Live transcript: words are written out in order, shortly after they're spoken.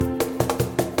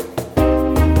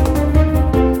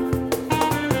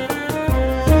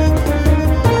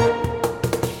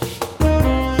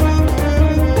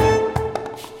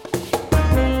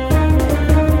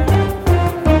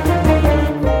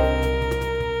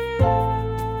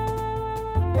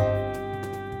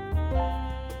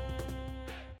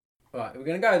we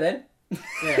going to go then?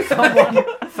 Yeah,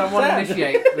 someone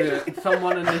initiate.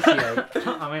 Someone initiate.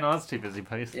 I mean, I was too busy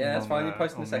posting. Yeah, that's on, fine. You're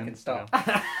posting on the second. Instagram. Start.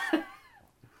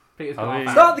 Peter's Are got we-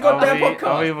 our Start the goddamn are we- podcast.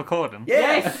 Are we recording?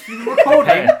 Yes, you're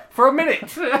recording for a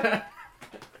minute.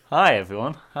 Hi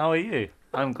everyone, how are you?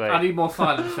 I'm great. I need more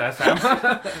silence there, Sam.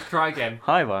 Try again.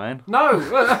 Hi Ryan. No.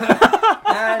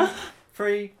 And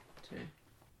 3, 2.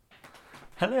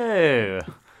 Hello.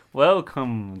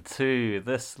 Welcome to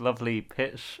this lovely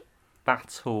pitch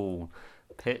battle.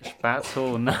 Pitch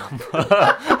battle number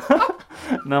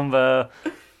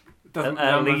Doesn't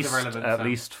at numbers least irrelevant, at Sam.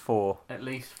 least 4, At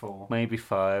least 4. maybe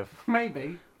 5.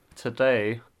 Maybe.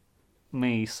 Today,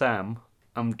 me Sam,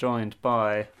 I'm joined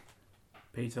by,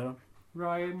 Peter.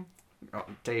 Ryan. Oh,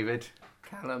 David.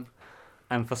 Callum.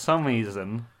 and for some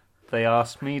reason they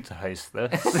asked me to host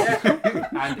this.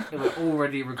 And we're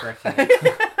already regretting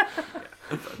it.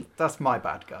 That's my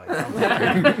bad, guys.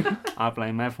 I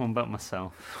blame everyone but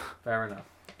myself. Fair enough.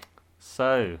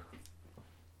 So,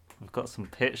 we've got some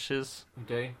pictures. We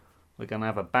do. We're going to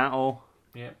have a battle.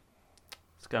 Yep.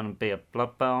 It's going to be a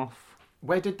bloodbath.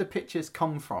 Where did the pictures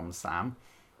come from, Sam?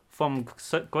 From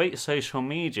great social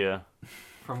media,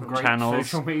 From great Channels.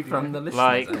 social media. From the listeners.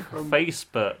 like From-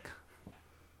 Facebook.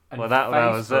 And well, that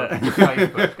was Facebook. it.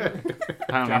 Facebook.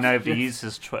 Apparently Just- nobody just-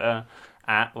 uses Twitter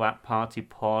at Rap Party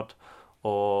Pod,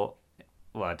 or,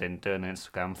 well, I didn't do an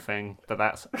Instagram thing, but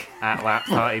that's at Rap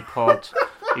Party Pod.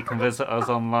 You can visit us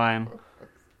online.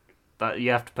 But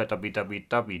you have to put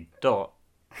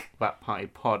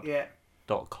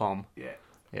www.rappartypod.com. Yeah.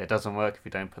 Yeah, it doesn't work if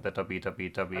you don't put the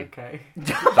www. Okay.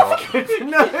 dot.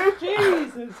 No.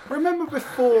 Jesus. Remember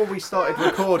before we started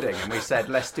recording and we said,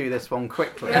 let's do this one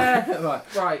quickly? Yeah.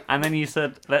 Right. And then you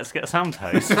said, let's get Sam to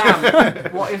host.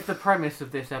 Sam, what is the premise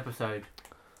of this episode?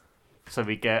 So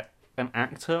we get an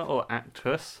actor or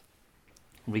actress,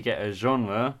 we get a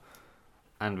genre,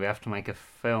 and we have to make a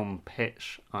film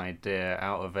pitch idea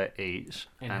out of it each.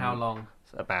 In and how long?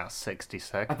 About 60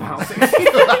 seconds. About 60.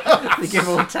 The give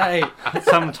or take.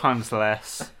 Sometimes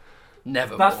less.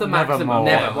 Never. That's the more. Never maximum. more.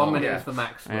 Never. Never 1 more, minute yeah. is the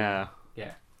maximum. Yeah.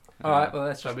 Alright, well,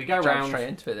 let's So just we go jump round. straight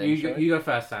into it then. You shall go, we? you go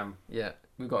first, Sam. Yeah,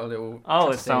 we've got a little. Oh,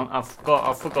 it's testing. done. I forgot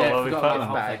Yeah, what we forgot put. about the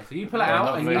whole bag. thing. So you pull it Yeah, out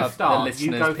not and the- you the start. You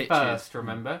listeners' go pitches. first,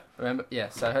 remember? Remember? Yeah,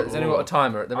 so has anyone got a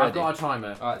timer at the I've ready? got a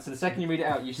timer. Alright, so the second you read it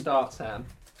out, you start, Sam.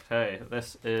 Okay,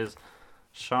 this is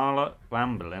Charlotte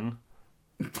Ramblin'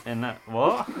 in a...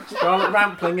 What? Charlotte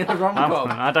Rampling in a rom-com.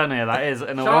 Rampling, I don't know who that is.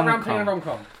 In a Charlotte Rampling and rom-com.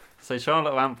 rom-com. So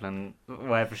Charlotte Rampling,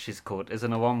 whatever she's called, is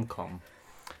in a rom-com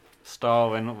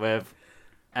starring with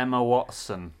Emma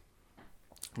Watson.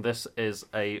 This is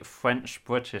a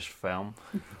French-British film,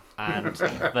 and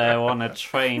they're on a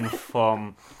train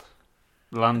from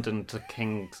London to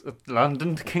King's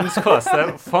Cross.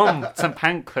 They're from St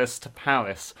Pancras to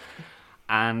Paris,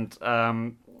 and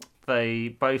they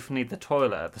both need the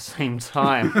toilet at the same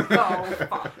time. Oh,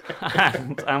 fuck.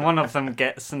 And one of them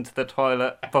gets into the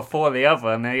toilet before the other,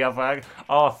 and the other,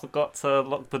 oh, I forgot to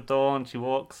lock the door, and she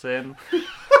walks in.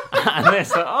 And they're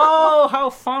like, oh, how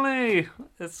funny!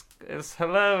 It's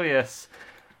hilarious.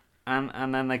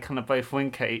 And then they kind of both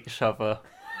wink at each other.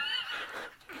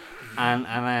 And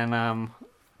then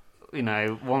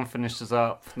one finishes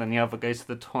up, then the other goes to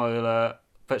the toilet,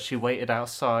 but she waited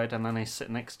outside, and then they sit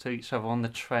next to each other on the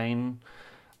train,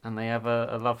 and they have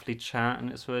a lovely chat, and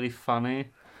it's really funny.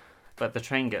 But the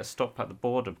train gets stopped at the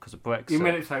border because of Brexit. Your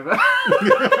minute's over.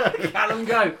 Callum,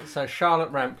 go. So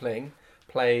Charlotte Rampling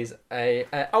plays a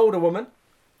older woman,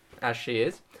 as she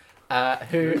is,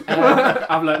 who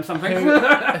I've learned something.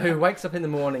 who wakes up in the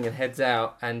morning and heads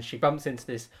out, and she bumps into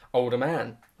this older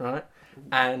man, right?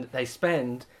 And they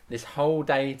spend this whole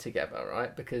day together,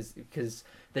 right? Because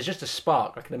there's just a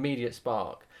spark, like an immediate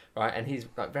spark, right? And he's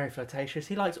like very flirtatious.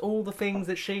 He likes all the things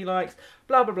that she likes,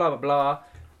 blah blah blah blah blah,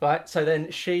 right? So then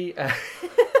she,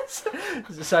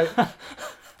 so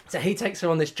he takes her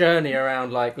on this journey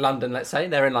around like London. Let's say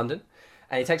they're in London,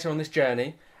 and he takes her on this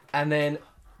journey, and then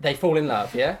they fall in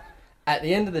love. Yeah. At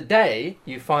the end of the day,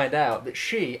 you find out that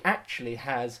she actually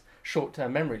has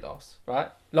short-term memory loss, right?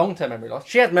 Long-term memory loss.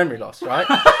 She has memory loss, right?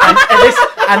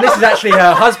 and this is actually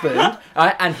her husband,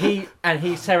 right? And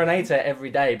he serenades her every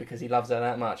day because he loves her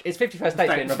that much. It's 51st Dates,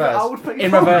 but in Thanks for reverse. old people.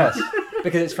 In reverse,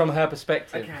 because it's from her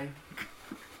perspective.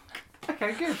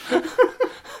 Okay, good.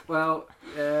 Well,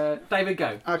 David,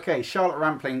 go. Okay, Charlotte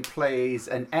Rampling plays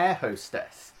an air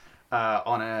hostess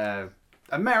on a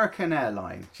American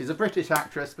airline. She's a British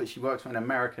actress, but she works for an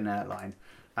American airline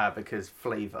because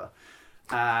flavour.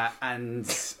 And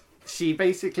she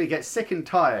basically gets sick and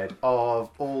tired of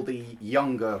all the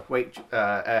younger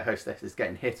air hostesses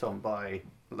getting hit on by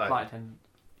Flight attendant.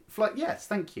 Yes,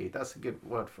 thank you. That's a good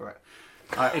word for it.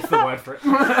 It's the word for it.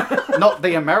 Not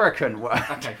the American word.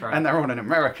 Okay, fair And enough. they're on an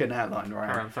American airline, right?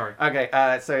 Carry on, sorry. Okay,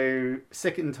 so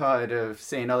sick and tired of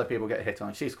seeing other people get hit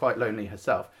on, she's quite lonely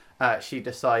herself. She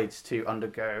decides to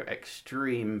undergo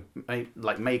extreme,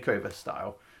 like makeover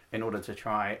style, in order to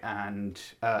try and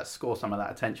score some of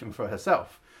that attention for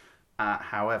herself.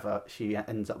 However, she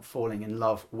ends up falling in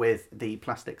love with the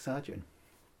plastic surgeon.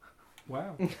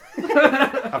 Wow.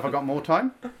 Have I got more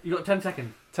time? You got 10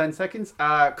 seconds. 10 seconds.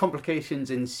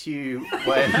 Complications ensue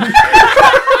when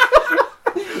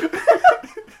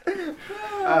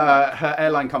her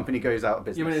airline company goes out of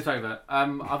business. Your minute's over.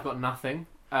 I've got nothing.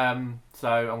 So I'm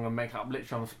going to make it up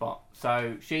literally on the spot.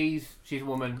 So she's a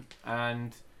woman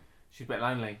and she's a bit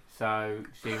lonely. So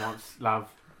she wants love,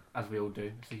 as we all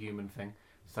do. It's a human thing.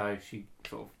 So she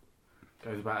sort of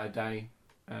goes about her day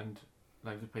and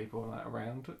loads of people like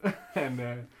around,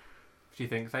 and she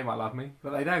thinks they might love me,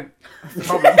 but they don't. That's the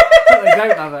problem. They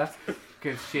don't love her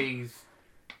because she's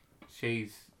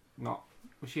not.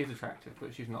 Well, she is attractive,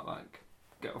 but she's not like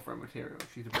girlfriend material.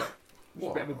 She's a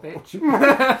bit of a bitch.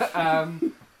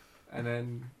 And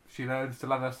then she learns to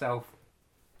love herself.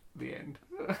 The end.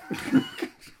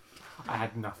 I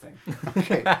had nothing.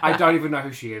 Okay. I don't even know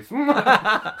who she is.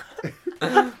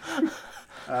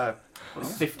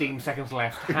 15 seconds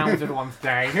left. How's everyone's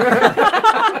day?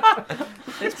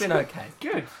 It's been okay.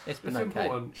 Good. It's been It's okay.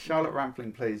 important. Charlotte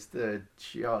Rampling plays the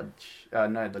judge,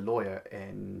 the lawyer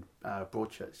in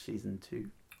Broadchurch season 2.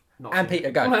 Not And seen Peter,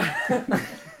 it.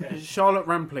 go. Charlotte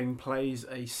Rampling plays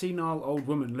a senile old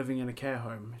woman living in a care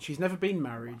home. She's never been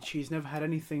married. She's never had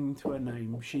anything to her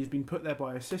name. She's been put there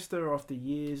by her sister after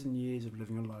years and years of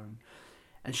living alone.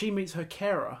 And she meets her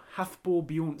carer, Hathbor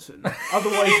Bjornsson,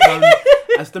 otherwise known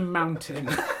as the Mountain.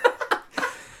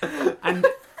 And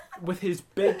with his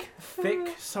big,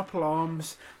 thick, supple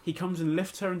arms, he comes and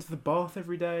lifts her into the bath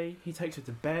every day. He takes her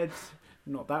to bed,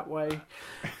 not that way.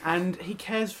 And he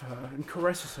cares for her and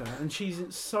caresses her. And she's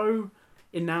so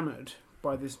enamoured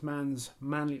by this man's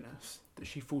manliness that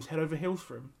she falls head over heels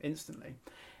for him instantly.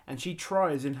 And she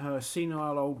tries in her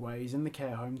senile old ways in the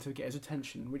care home to get his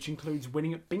attention, which includes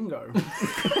winning at bingo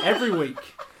every week.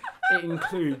 It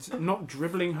includes not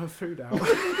dribbling her food out.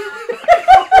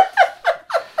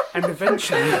 And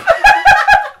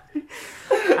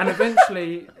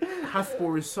eventually,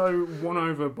 Hathbor is so won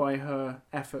over by her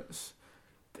efforts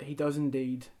that he does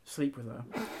indeed sleep with her.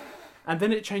 And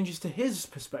then it changes to his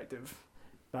perspective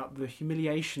about the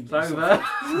humiliation. It's over.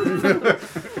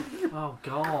 Oh,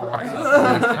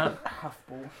 God.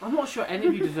 I'm not sure any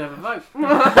of you deserve a vote.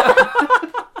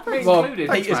 Me Well, included.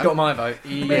 Peter's got my vote.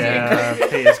 Yeah,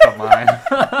 Peter's got mine.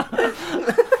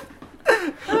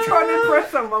 Trying to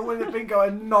impress someone with a bingo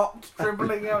and not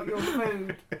dribbling out your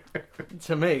food.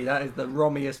 To me, that is the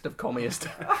rommiest of commiest.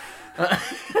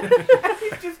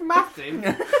 It's just massive.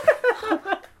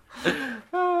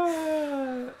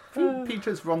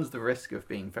 Peters runs the risk of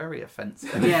being very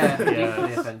offensive. Yeah, Yeah.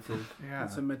 deeply offensive. Yeah.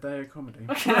 It's a Medea comedy.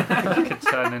 It could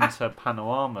turn into a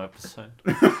panorama episode.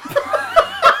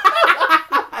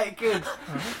 It could.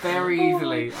 Very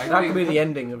easily. That could be the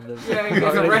ending of the. Yeah, he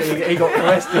gets arrested. He got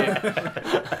arrested.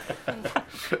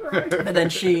 And then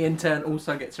she, in turn,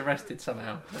 also gets arrested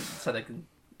somehow, so they can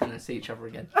see each other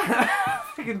again.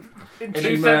 In And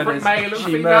two separate male and she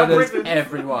female murders prisons.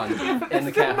 everyone in the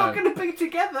They're care not home. going to be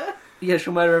together. Yeah,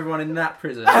 she'll murder everyone in that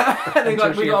prison. And they're Until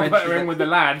like, we she got to put her eventually in with the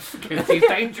lads because he's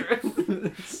dangerous.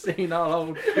 senile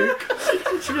old.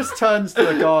 She just turns to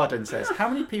the guard and says, "How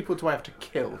many people do I have to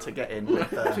kill to get in with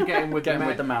the, To get in with get the in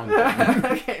with the man.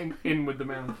 mountain?" Getting in with the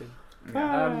mountain.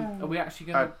 Are we actually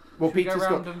going to... Well, Should we go Peter's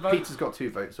round got and vote? Peter's got 2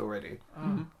 votes already.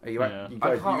 Are you, Yeah. you I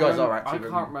guys, can't you guys remember, are active. I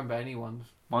can't remember anyone's.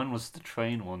 Mine was the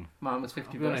train one. Mine was To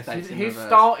 50 be honest, birthdays in his reverse.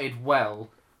 started well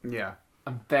Yeah.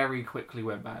 and very quickly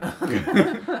went bad.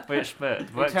 Which bit?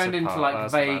 It turned into Part, like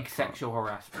that's the bad vague part. sexual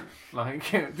harassment. Like,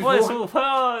 just Well, it's walk-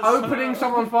 all opening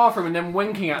someone's bathroom and then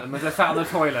winking at them as they're sat on the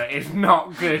toilet is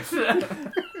not good.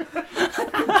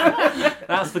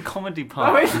 That's the comedy No,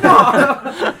 part. it's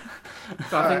not.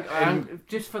 So I think,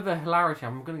 just for the hilarity,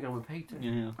 I'm going to go with Peter.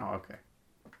 Yeah. Oh, okay.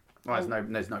 Well,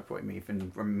 there's no point in me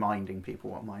even reminding people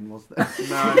what mine was there.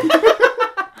 No,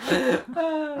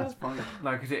 That's fine.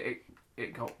 no, because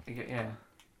it got yeah.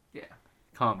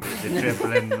 Can't be the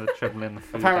dribbling the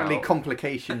food Apparently, out.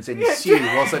 complications ensue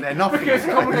wasn't enough. Because for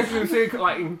you. complications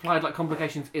like implied like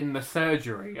complications in the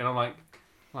surgery, and I'm like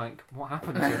what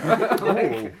happened to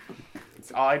her?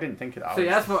 Oh, I didn't think of that. See,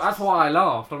 that's why I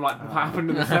laughed. I'm like, what happened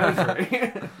in the surgery?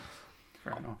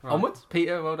 Fair enough. Right. Onwards,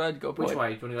 Peter. Well done. You got a Which point. way?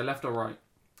 Do you want to go left or right?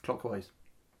 Clockwise.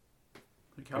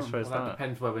 I suppose Well, that that.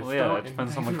 depends where we're Well, yeah, it starting.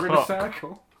 depends on the We're in clock. a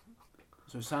circle.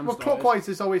 So Sam Well, started. clockwise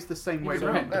is always the same way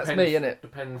Depends- round. That's depends- me, innit?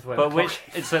 Depends where. But the which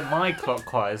is it my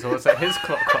clockwise or is it his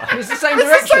clockwise? It's the same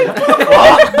direction.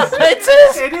 It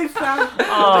is. It is Sam.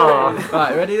 Oh,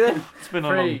 Right, ready then? it's been a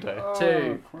 3, long day.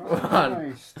 2,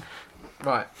 1.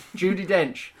 Right, Judi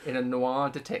Dench in a noir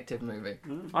detective movie.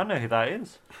 I know who that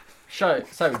is. So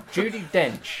Judi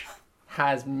Dench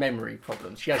has memory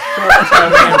problems. She has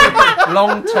short-term memory,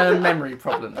 long-term memory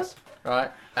problems,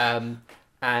 right?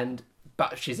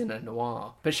 But she's in a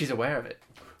noir, but she's aware of it.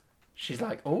 She's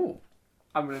like, oh,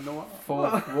 I'm gonna know what.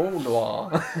 fourth wall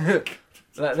noir.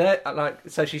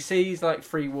 So she sees like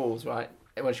 3 walls, right?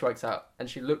 When she wakes up, and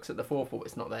she looks at the 4th wall.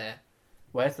 It's not there.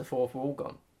 Where's the 4th wall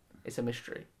gone? It's a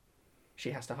mystery.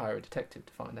 She has to hire a detective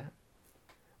to find out.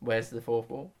 Where's the 4th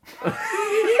wall?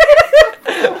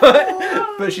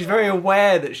 But she's very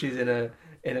aware that she's in a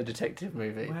detective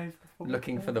movie, Where's the fourth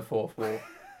looking wall? for the 4th wall.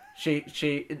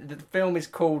 The film is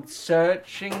called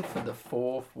Searching for the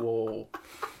 4th Wall.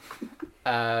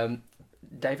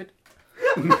 David?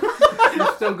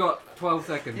 You've still got 12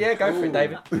 seconds. Yeah, go for it, Ooh.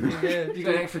 David. You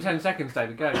got an extra 10 seconds,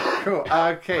 David. Go. Cool.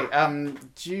 Okay.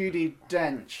 Judi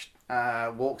Dench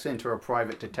walks into a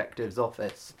private detective's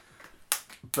office,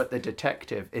 but the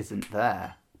detective isn't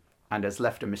there, and has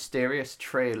left a mysterious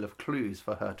trail of clues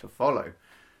for her to follow.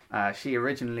 She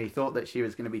originally thought that she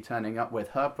was going to be turning up with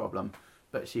her problem,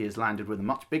 but she has landed with a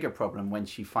much bigger problem when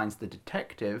she finds the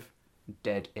detective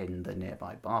dead in the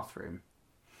nearby bathroom,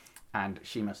 and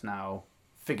she must now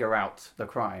figure out the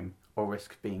crime or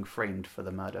risk being framed for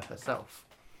the murder herself.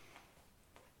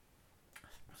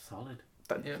 Solid.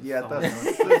 Yeah,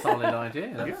 that's Solid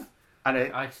idea. That's, yeah. And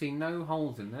I see no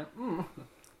holes in that.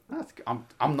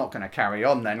 I'm not going to carry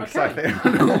on then. 'Cause I Okay.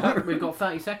 think- We've got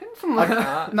 30 seconds.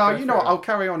 no, you know what? I'll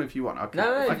carry on if you want. Okay.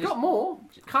 No, I've got more.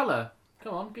 Colour.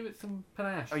 Come on, give it some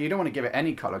panache. Oh, you don't want to give it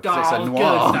any colour because it's a Oh,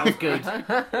 noir. good.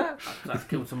 That was good. That's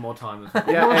killed some more time as well.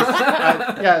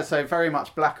 Yeah, so very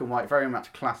much black and white, very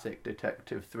much classic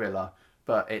detective thriller,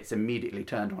 but it's immediately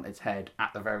turned on its head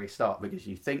at the very start because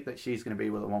you think that she's going to be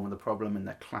the one with the problem and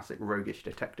the classic roguish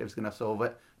detective's going to solve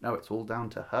it. No, it's all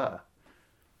down to her.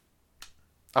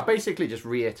 I basically just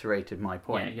reiterated my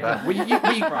point, Yeah. but we It's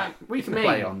can me,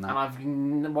 play on and that. I've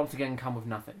once again come with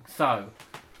nothing. So,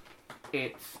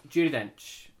 it's Judi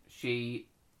Dench. She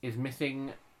is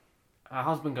missing. Her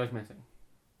husband goes missing.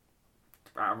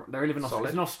 They live in Solid.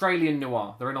 It's an Australian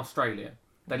noir. They're in Australia.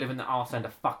 They live in the arse end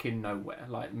of fucking nowhere,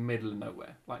 like middle of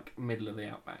nowhere, like middle of the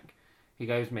outback. He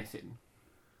goes missing.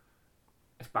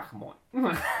 It's black and white.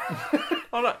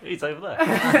 Oh look, he's over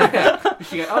there.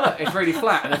 She goes, oh look, it's really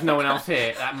flat and there's no one else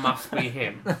here. That must be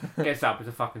him. Gets up, it's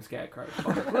a fucking scarecrow.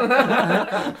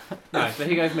 No, so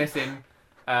he goes missing,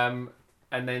 and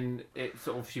then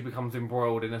she becomes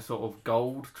embroiled in a sort of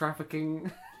gold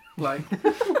trafficking. Like,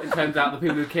 it turns out the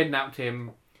people who kidnapped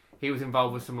him, he was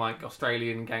involved with some like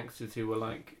Australian gangsters who were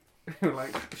like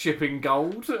shipping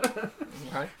gold.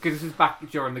 Right. Because this is back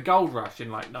during the gold rush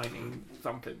in like 19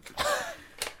 something.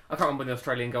 I can't remember when the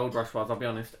Australian gold rush was, I'll be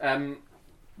honest.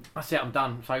 That's it, I'm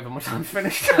done. It's over, my time's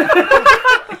finished.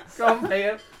 Go on,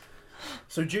 Peter.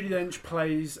 So Judi Dench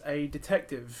plays a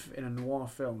detective in a noir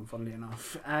film, funnily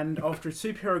enough, and after a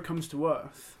superhero comes to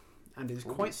Earth and is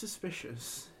quite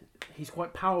suspicious, he's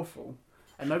quite powerful,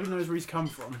 and nobody knows where he's come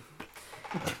from.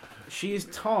 She is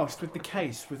tasked with the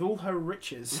case, with all her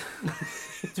riches,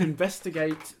 to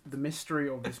investigate the mystery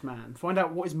of this man, find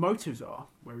out what his motives are,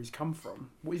 where he's come from,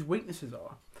 what his weaknesses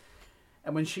are.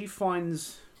 And when she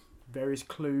finds various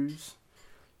clues,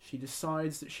 she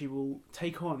decides that she will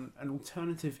take on an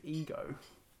alternative ego,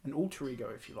 an alter ego,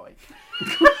 if you like.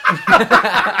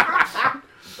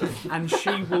 And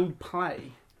she will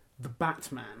play the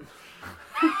Batman,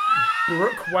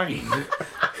 Brooke Wayne,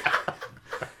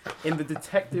 in the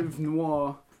detective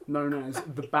noir known as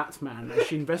The Batman, as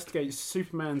she investigates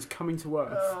Superman's coming to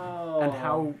Earth and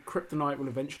how kryptonite will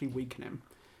eventually weaken him.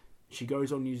 She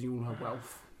goes on using all her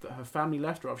wealth that her family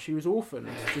left her after she was orphaned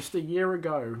just a year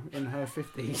ago in her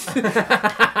 50s.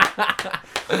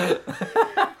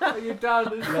 Are you done?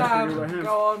 It's Let's Sam. do it.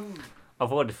 Go on.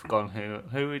 I've already forgotten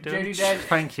who we do. Judi Dench.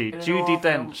 Thank you. In a Judi noir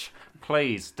film. Dench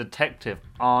plays Detective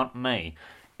Aunt May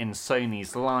in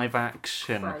Sony's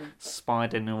live-action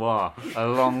Spider Noir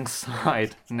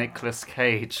alongside Nicolas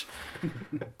Cage.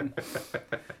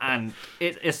 And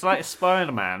it's like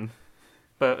Spider-Man,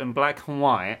 but in black and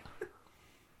white,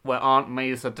 where Aunt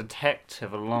May's a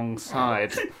detective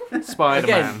alongside Spider-Man.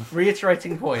 Again,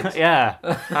 reiterating points. Yeah, I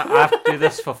have to do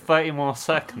this for 30 more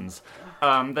seconds.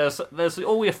 There's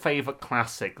all your favourite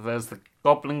classic. There's the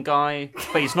Goblin guy,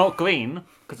 but he's not green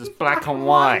because it's black and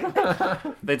white.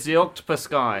 There's the octopus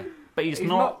guy, But he's He's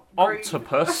not not green.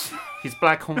 octopus. He's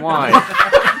black and white.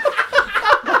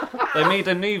 They made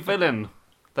a new villain,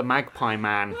 the Magpie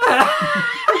Man,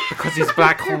 because he's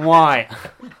black and white.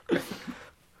 But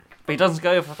he doesn't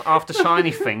go after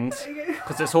shiny things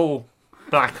because it's all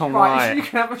black and Right, so you white.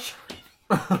 can have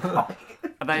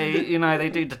a They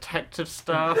do detective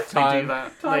stuff. They Time. do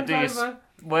that. Time's They do over.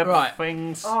 web Right.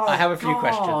 things. Oh, I have a few God.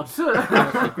 questions. I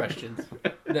have a few questions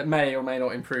that may or may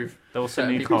not improve. They're also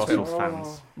Certain people's Newcastle films.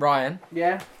 fans. Ryan,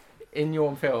 Yeah, in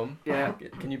your film, yeah.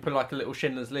 can you put like a little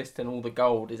Schindler's List and all the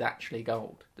gold is actually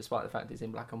gold, despite the fact it's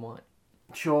in black and white?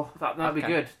 Sure, that'd be Okay.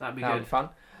 good. That'd be That would good. be fun.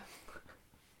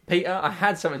 Peter, I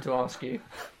had something to ask you.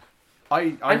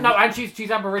 And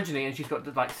she's Aborigine and she's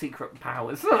got like secret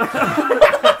powers.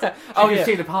 Oh, You yeah.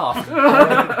 see the past.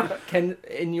 Can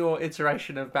in your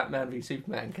iteration of Batman v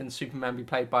Superman, can Superman be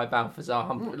played by Balthazar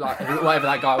like whatever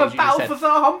that guy was you just said?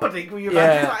 Balthazar Humperdinck, were you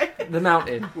about to say? Yeah, the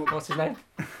Mountain. What's his name?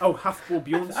 Oh, Huffball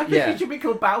Bjornsson. I think Yeah. he should be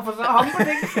called Balthazar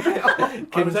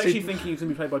Humperdinck. I was actually Super- thinking he was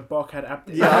going to be played by Barkhad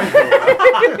Abdi. Yeah,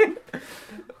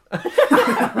 I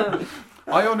thought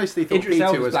I honestly thought Idris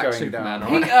Elba's Peter was Black going Superman,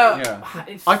 down. right? Peter, Yeah.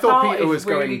 it I thought Peter started was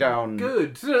going really down.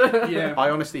 Good. Yeah. I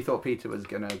honestly thought Peter was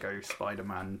gonna go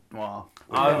Spider-Man noir.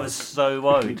 I was so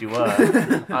worried you were.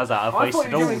 I was like, I've I thought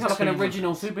wasted you were doing all like an 2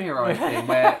 original superhero thing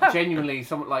where genuinely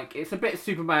someone like it's a bit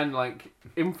Superman like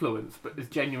influence, but it's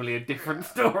genuinely a different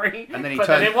story. And then he But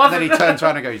turns. it And wasn't. then he turns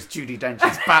around and goes, "Judi Dench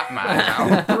is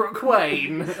Batman now." Brooke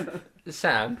Wayne.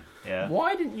 Sam, Yeah.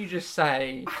 why didn't you just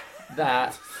say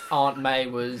that Aunt May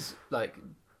was like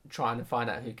trying to find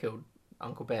out who killed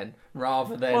Uncle Ben,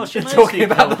 rather than Well, she knows talking who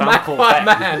about the killed Uncle Magpie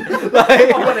Ben. Man? Like,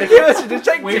 it was a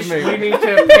detective We movie. need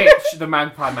to pitch the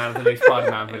Magpie Man as the new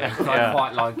Spider-Man villain. 'Cause I Yeah.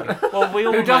 quite like it. Well, we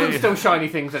all Who doesn't know. steal shiny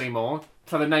things anymore,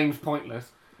 so the name's pointless.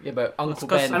 Yeah, but Uncle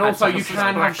 'cause- Ben. And had also, you something-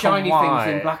 can black have shiny and things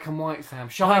in white. black and white, Sam.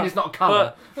 Shine is not a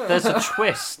colour. But there's a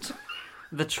twist.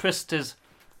 The twist is,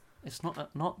 it's not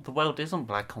the world isn't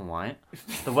black and white.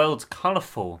 The world's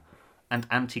colourful, and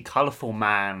anti-colourful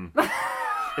man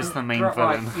is the main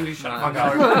villain. Right, you shut No, the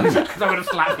fuck up. Because I would have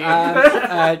slapped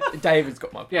you. David's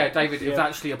got my. Yeah, David, it's Yeah.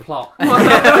 actually a plot.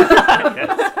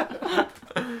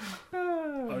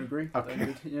 I agree. Okay.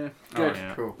 David, yeah. Good. Oh,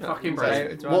 yeah. Cool. Fucking So,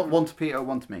 brilliant. it's One to Peter,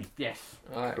 one to me. Yes.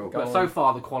 Alright, Cool. go But on. so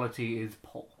far, the quality is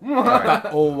poor. But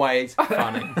always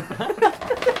funny.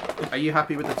 Are you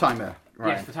happy with the timer?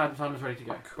 Yes, the time is ready to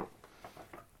go.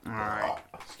 All right.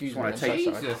 Excuse Just me. wanna I'm so take-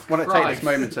 sorry. Jesus I want to take this Christ.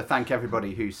 moment to thank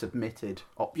everybody who submitted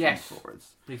options Yes. for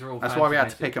us. These are all That's why we had to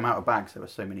fantastic. pick them out of bags. There were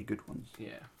so many good ones. Yeah.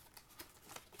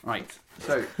 Right.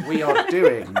 So we are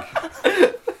doing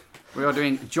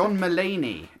John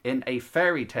Mulaney in a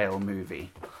fairy tale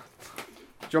movie.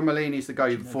 John Mulaney is the guy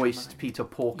who voiced Peter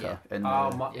Porker in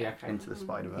Oh, Yeah. okay. Into the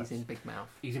Spider-Verse. He's in Big Mouth.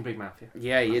 He's in Big Mouth, yeah.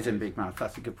 Yeah, he is in Big Mouth.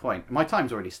 That's a good point. My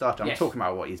time's already started. I'm Yes. talking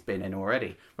about what he's been in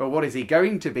already. Well, what is he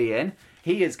going to be in?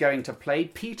 He is going to play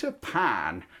Peter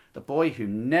Pan, the boy who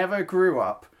never grew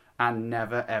up and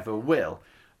never ever will.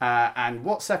 And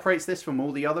what separates this from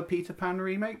all the other Peter Pan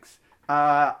remakes?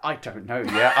 I don't know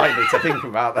yet. I need to think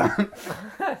about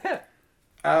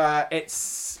that.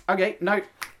 It's okay. No,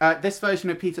 this version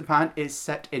of Peter Pan is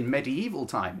set in medieval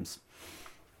times,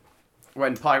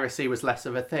 when piracy was less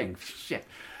of a thing. Shit.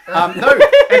 No.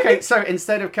 Okay. So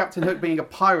instead of Captain Hook being a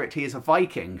pirate, he is a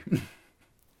Viking.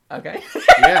 Okay.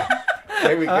 Yeah.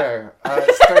 There we go.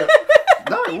 So,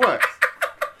 no, it works.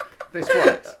 This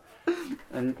works.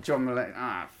 And John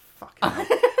Mulaney. Fucking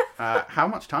hell. How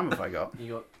much time have I got?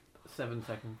 You got 7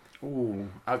 seconds. Ooh,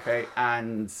 okay,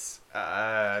 and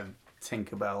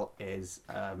Tinkerbell is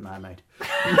a mermaid.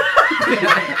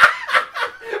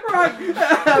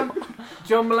 Right.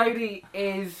 John Mulaney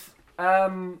is I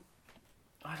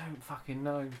don't fucking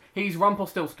know. He's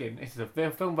Rumpelstiltskin. This is a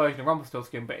film version of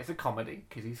Rumpelstiltskin, but it's a comedy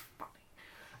because he's funny.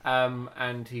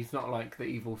 And he's not like the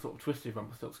evil sort of twisted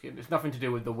Rumpelstiltskin. It's nothing to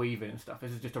do with the weaving and stuff.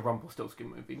 This is just a Rumpelstiltskin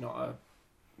movie, not a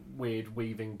weird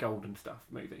weaving golden stuff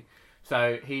movie.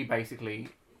 So he basically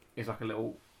is like a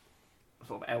little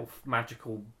sort of elf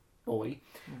magical boy,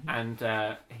 and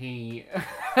he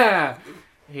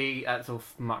that's all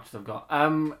much as I've got.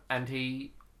 And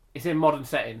it's in modern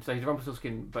setting, so he's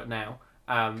Rumpelstiltskin, but now,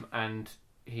 and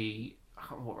he I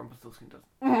can't remember what Rumpelstiltskin does.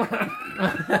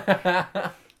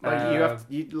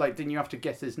 Didn't you have to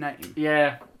guess his name?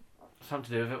 Yeah,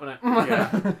 something to do with it, wasn't it? Yeah.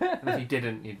 And if you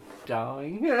didn't, you'd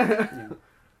die.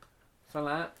 So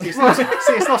like that.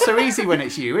 It's not so easy when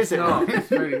it's you, is it? No,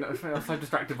 it's really not. I'm so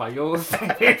distracted by yours.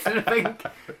 I think.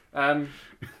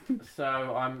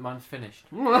 So mine's finished.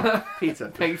 Peter.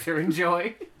 Peter,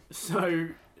 enjoy. So,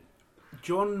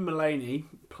 John Mulaney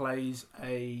plays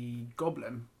a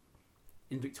goblin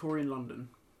in Victorian London.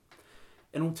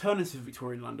 an alternative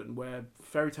Victorian London where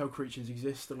fairy tale creatures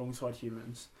exist alongside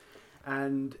humans.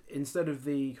 And instead of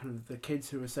the kids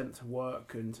who are sent to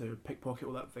work and to pickpocket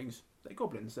all that things, they're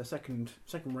goblins. They're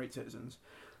second-rate citizens,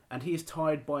 and he is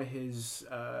tied by his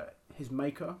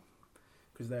maker,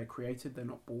 because they're created, they're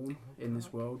not born in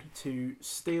this world, to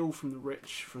steal from the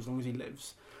rich for as long as he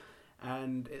lives.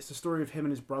 And it's the story of him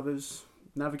and his brothers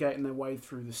navigating their way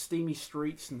through the steamy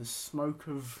streets and the smoke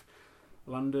of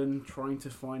London, trying to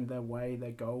find their way,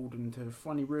 their gold, and to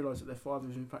finally realise that their father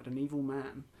is in fact an evil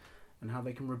man, and how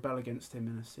they can rebel against him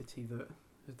in a city that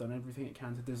has done everything it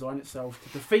can to design itself to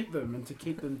defeat them and to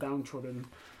keep them downtrodden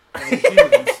by the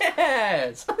humans.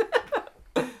 Yes.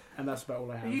 And that's about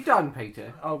all I have. Are you done,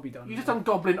 Peter? I'll be done. You now. just done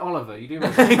Goblin Oliver. You do.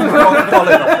 Oliver.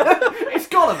 It's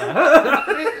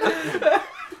Gulliver.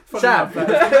 Sam.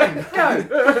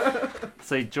 Go,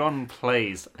 So John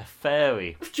plays a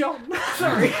fairy. John.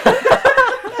 Sorry.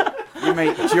 You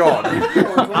make John.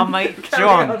 Our mate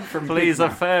John plays a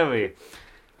fairy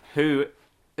who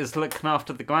is looking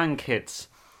after the grandkids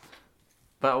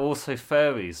that are also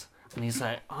fairies. And he's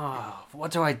like, oh,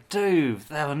 what do I do?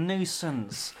 They're a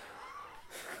nuisance.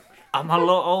 I'm a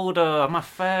lot older. I'm a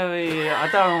fairy. I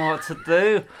don't know what to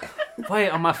do. Wait,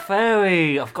 I'm a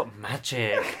fairy. I've got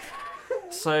magic.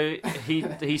 So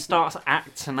he starts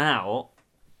acting out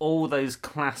all those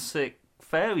classic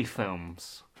fairy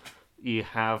films. You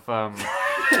have you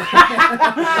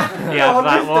have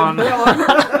that one.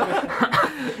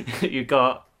 You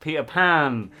got Peter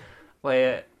Pan,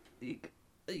 where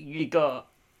you got,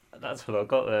 that's what I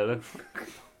got there. Look.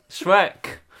 Shrek.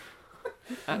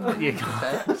 You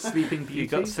got Sleeping Beauty. You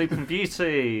got Sleeping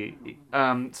Beauty.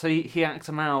 So he acts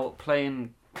them out,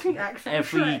 playing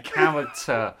every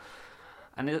character.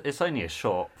 And it's only a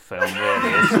short film, really.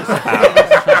 It's just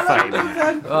about 30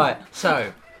 minutes. Right,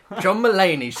 so John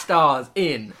Mulaney stars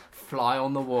in Fly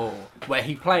on the Wall, where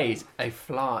he plays a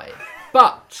fly.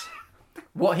 But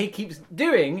what he keeps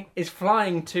doing is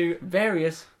flying to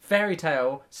various fairy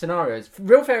tale scenarios,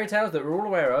 real fairy tales that we're all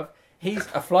aware of. He's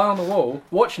a fly on the wall,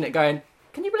 watching it, going,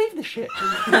 "Can you believe this shit?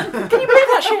 Can you believe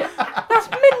that shit? That's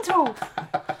mental.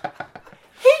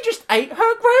 He just ate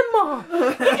her grandma.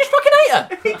 He just fucking ate her.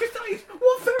 He just ate.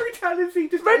 What fairy tale is he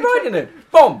just? Red Riding Hood.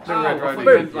 Boom. Oh, Red Riding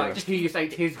boom. Hood, Like he just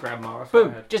ate his grandma. That's Boom.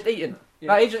 what I heard. Just eaten.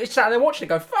 Yeah. Like, he's sat there watching it,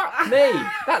 go, "Fuck me.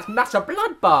 That's a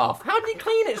bloodbath. How did he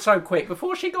clean it so quick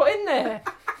before she got in there?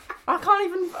 I can't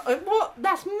even. What?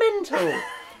 That's mental."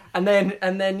 And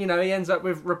then you know he ends up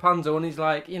with Rapunzel, and he's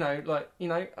like,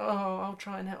 oh, I'll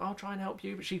try and help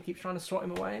you, but she keeps trying to swat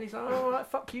him away, and he's like, oh, all right,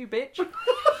 fuck you, bitch.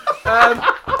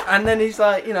 And then he's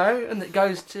like, and it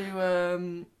goes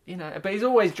to but he's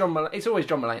always John Mulaney. It's always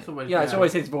John Mulaney. It's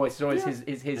always his voice. It's always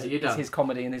his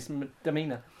comedy and his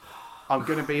demeanour. I'm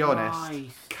going to be honest.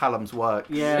 Nice. Callum's work.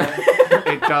 Yeah.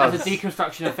 It does. There's a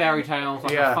deconstruction of fairy tales,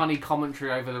 like Yeah. a funny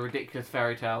commentary over the ridiculous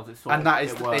fairy tales. It's sort And of, that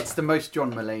is, it works. it's the most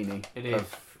John Mulaney. It is.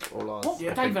 Of all ours. What,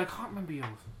 Yeah. David? I can't remember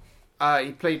yours.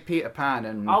 He played Peter Pan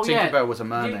and Oh, yeah. Tinkerbell was a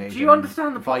mermaid. Do you and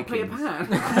understand the plot of Peter Vikings.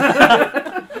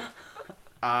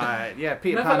 Pan? Yeah,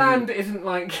 Peter Neverland Pan. isn't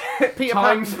like Peter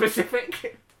time Pan.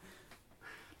 specific.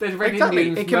 There's Red Exactly.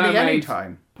 Indians, It can be any mermaids,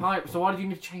 time. pirates. So why did you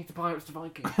need to change the pirates to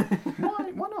Vikings?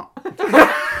 Why not?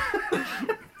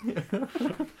 You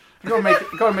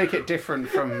gotta make it different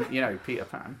from Peter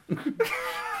Pan.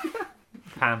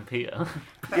 Pan Peter.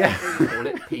 Yeah. Call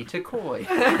it Peter Coy.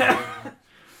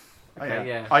 Okay,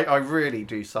 yeah. I really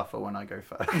do suffer when I go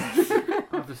first.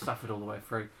 I've just suffered all the way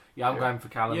through. Yeah, I'm going for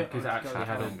Callum Yeah, because it I'll actually go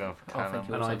had I don't go for I think Callum.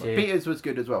 you're an also- idea. Peter's was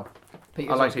good as well.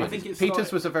 Peter's I like also- I Peter's. think it's Peter's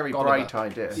like was a very Gulliver. bright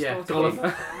idea. Yeah, Started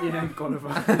Gulliver. Yeah,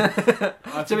 Gulliver.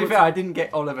 To be fair, I didn't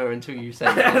get Oliver until you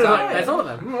said it. There's all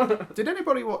of them. Did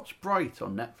anybody watch Bright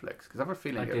on Netflix? Because I have a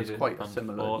feeling I it was didn't. quite a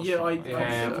similar. Yeah,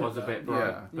 Yeah, it was a bit bright.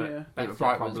 Yeah. But Yeah. better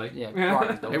Bright was, probably. yeah,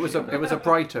 Bright was It was a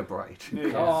brighter Bright.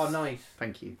 Yeah. Oh, nice.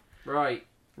 Thank you, Right.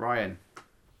 Ryan.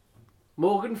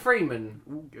 Morgan Freeman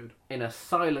All good. in a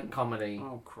silent comedy.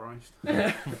 Oh Christ.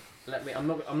 I'm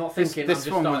not thinking. I'm just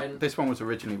starting. This one was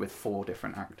originally with 4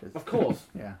 different actors. Of course.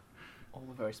 Yeah. all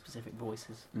the very specific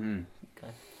voices. Mm. Oh,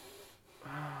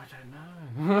 I don't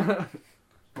know.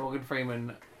 Morgan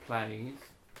Freeman plays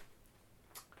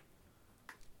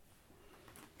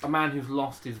a man who's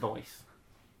lost his voice.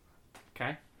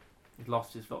 Okay? He's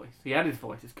lost his voice. He had his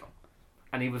voice, it's gone.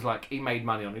 And he was like, he made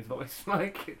money on his voice.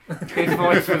 Like, his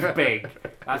voice was big.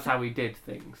 That's how he did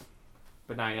things.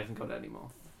 But now he hasn't got it anymore.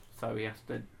 So he has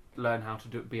to learn how to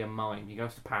be a mime. He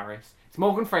goes to Paris. It's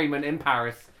Morgan Freeman in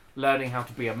Paris learning how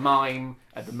to be a mime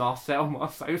at the Marcel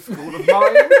Marceau School of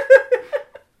Mime.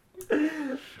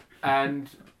 And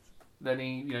then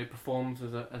he, performs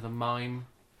as a mime.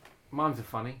 Mimes are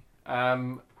funny.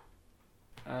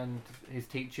 and his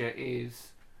teacher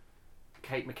is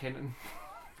Kate McKinnon.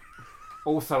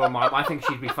 Also a mime. I think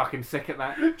she'd be fucking sick at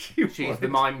that. She's the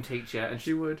mime teacher, and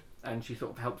She would. and she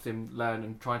sort of helps him learn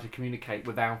and try to communicate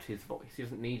without his voice. He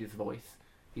doesn't need his voice.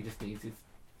 He just needs his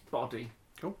body.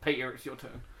 Cool. Peter, it's your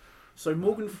turn. So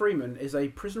Morgan Freeman is a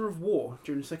prisoner of war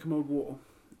during the Second World War,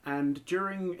 and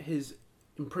during his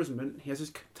imprisonment, he has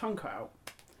his tongue cut out.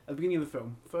 At the beginning of the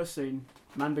film, first scene,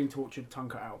 man being tortured, tongue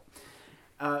cut out.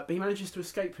 But he manages to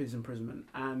escape his imprisonment,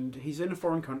 and he's in a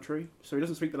foreign country, so he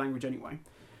doesn't speak the language anyway,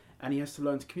 and he has to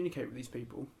learn to communicate with these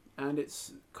people. And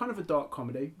it's kind of a dark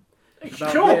comedy.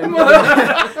 About him-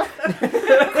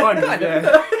 kind of,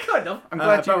 yeah. Kind of. I'm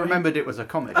glad you about remembered it was a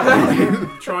comedy.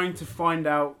 Trying to find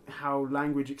out how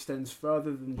language extends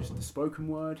further than just the spoken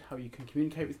word, how you can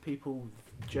communicate with people with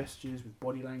gestures, with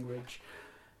body language.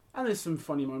 And there's some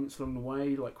funny moments along the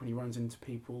way, like when he runs into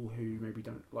people who maybe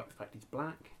don't like the fact he's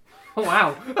black. Oh,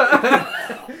 wow.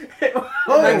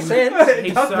 Makes sense. He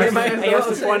has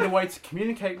to find a way to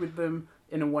communicate with them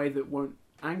in a way that won't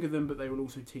anger them, but they will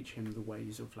also teach him the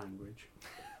ways of language.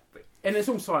 And it's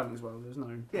all silent as well, there's no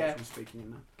actual speaking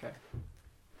in there. Okay.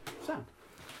 Sam.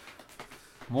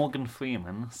 Morgan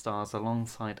Freeman stars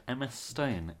alongside Emma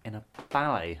Stone in a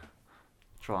ballet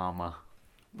drama.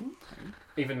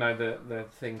 Even though the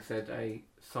thing said a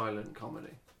silent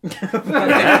comedy.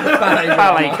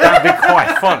 Ballet can be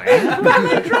quite funny.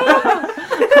 Ballet drama.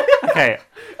 Okay,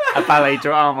 a ballet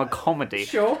drama comedy.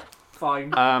 Sure.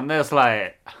 Fine. There's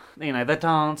like, you know, they're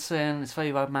dancing, it's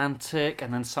very romantic,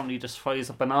 and then somebody just throws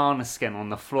a banana skin on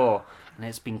the floor, and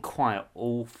it's been quiet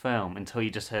all film until you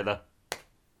just hear the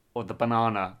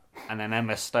banana, and then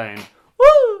Emma Stone,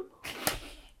 woo!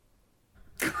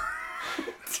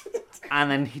 And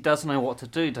then he doesn't know what to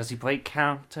do. Does he break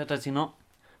character? Does he not?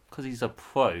 Because he's a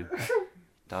pro.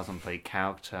 Doesn't break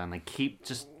character, and they keep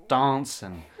just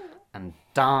dancing and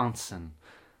dancing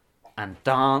and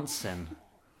dancing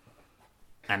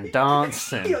and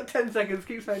dancing. You got 10 seconds,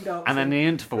 keep saying dancing. And then the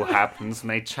interval happens, and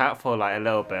they chat for like a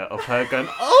little bit of her going,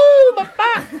 "Oh, my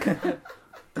back!"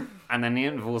 And then the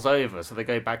interval's over, so they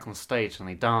go back on stage and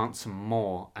they dance some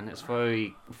more, and it's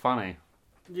very funny.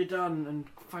 You're done, and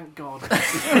thank God.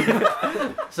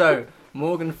 So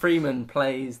Morgan Freeman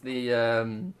plays the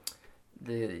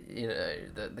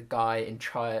guy in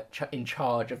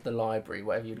charge of the library,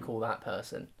 whatever you'd call that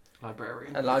person.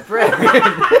 Librarian. A librarian.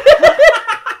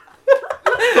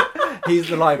 He's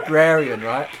the librarian,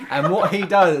 right? And what he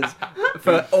does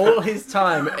for all his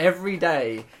time, every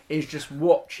day, is just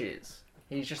watches.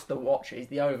 He's just the watcher. He's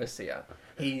the overseer.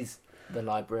 He's the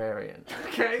librarian.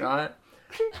 Okay. Right?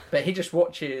 But he just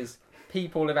watches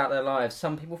people live out their lives.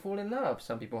 Some people fall in love.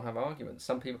 Some people have arguments.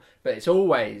 But it's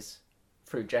always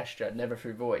through gesture, never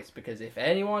through voice. Because if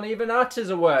anyone even utters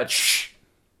a word, shh,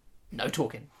 no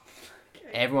talking.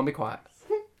 Everyone be quiet.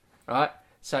 Right?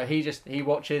 So he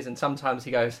watches, and sometimes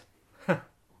he goes, huh,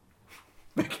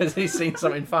 because he's seen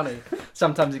something funny.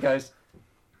 Sometimes he goes,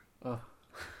 oh,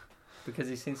 because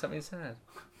he's seen something sad.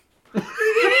 But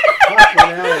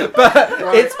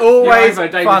it's always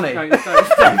funny. David's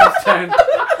turn.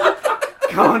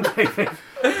 Come on, David.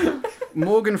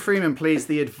 Morgan Freeman plays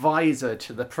the advisor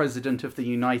to the President of the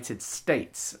United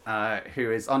States,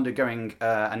 who is undergoing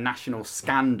a national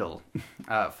scandal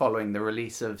following the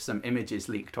release of some images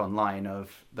leaked online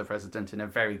of the President in a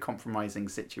very compromising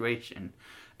situation.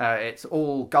 It's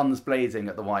all guns blazing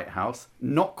at the White House.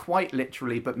 Not quite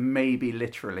literally, but maybe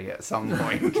literally at some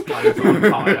point. Guns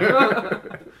on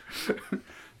fire.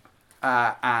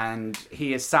 And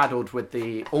he is saddled with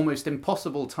the almost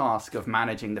impossible task of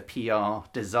managing the PR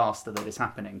disaster that is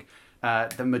happening.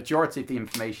 The majority of the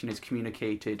information is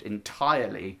communicated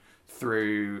entirely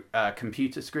through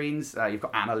computer screens. You've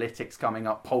got analytics coming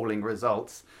up, polling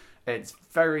results. It's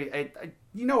very...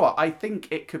 you know what? I think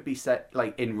it could be set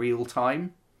like in real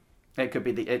time. It could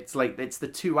be it's the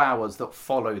 2 hours that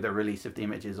follow the release of the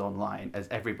images online as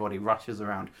everybody rushes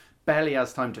around. Barely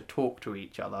has time to talk to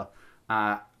each other.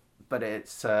 But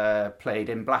it's played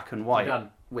in black and white. Done.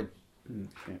 With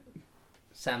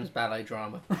Sam's ballet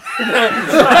drama.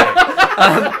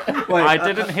 I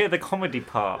didn't hear the comedy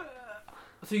part.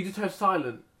 So you just heard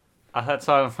silent. I heard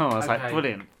silent film. I was like, Okay.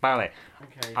 brilliant, ballet.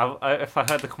 Okay. If I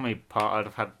heard the comedy part, I'd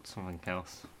have had something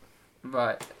else.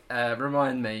 Right.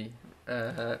 Remind me,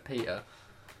 Peter.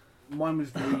 Mine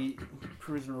was the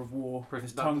prisoner of war,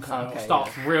 his tongue cut out. Okay.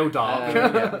 Starts real dark.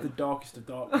 Yeah. The darkest of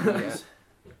dark.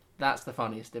 That's the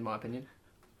funniest, in my opinion.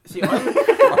 See, I would,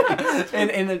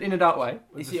 in a dark way.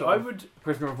 you see, I would.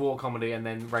 Prisoner of war comedy and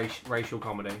then racial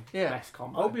comedy. Yeah. Best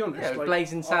comedy. I'll be honest. Yeah, like,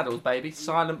 blazing saddles, baby.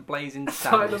 Silent blazing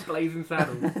saddles. Silent blazing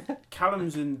saddles.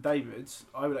 Callum's and David's,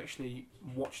 I would actually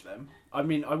watch them. I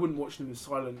mean, I wouldn't watch them as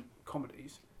silent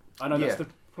comedies. I know that's Yeah. the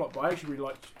plot, but I actually really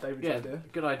liked David's Yeah, idea.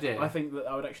 good idea. I think that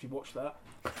I would actually watch that.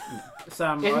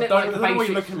 Sam, Isn't I it don't, like I don't know why basic-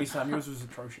 you're looking at me, Sam. Yours was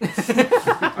atrocious.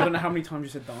 I don't know how many times you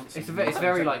said dance. it's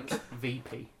very like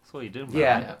VP, That's what you do.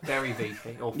 Yeah. very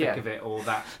VP, or Thick Yeah. of It, or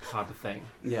that type of thing.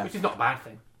 Yeah. Which is not a bad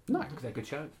thing. No. Because they're good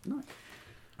shows.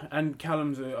 And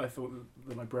Callum's, I thought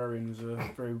the librarian was a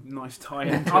very nice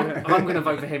tie-in. to I'm it. going to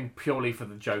vote for him purely for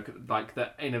the joke, like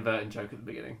the inadvertent joke at the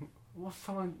beginning. What's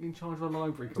someone in charge of a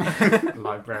library called?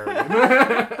 Librarian.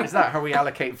 Is that how we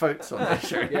allocate votes on this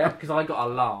show? Yeah, because I got a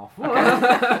laugh.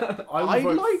 I would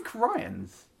vote like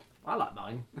Ryan's. I like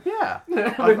mine. Yeah.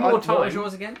 With I- more What was time,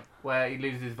 yours again? where he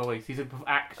loses his voice. He's an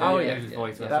actor. Oh, He yeah, loses his yeah,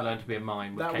 voice. He yeah. has to learn to be a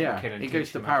mime with That- Kate Yeah. McKinnon. He teach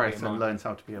goes to him how to be Paris a and mime. learns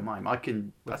how to be a mime. With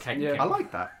Kate Yeah. I McKinnon.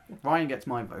 like that. Ryan gets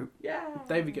my vote. Yeah.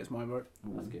 David gets my vote.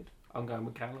 That's good. I'm going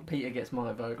with Callum. Peter gets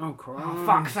my vote. Oh, Christ. Oh,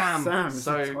 fuck Sam. Sam, it's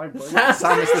So- a tiebreaker.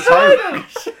 Sam is the time.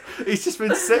 He's just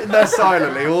been sitting there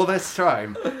silently all this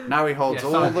time. Now he holds Yeah,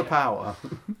 all silent. the power.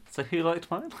 So who liked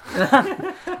mine?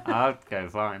 I'll go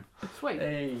fine. Sweet.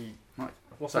 Hey.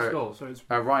 What's So- the score? So it's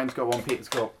Ryan's got one. Peter's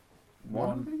got one.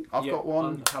 One. I've Yeah, got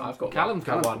one. I've got Callum's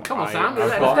got one. Come on, I- Sam. I've You're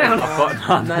letting got, us down. I've got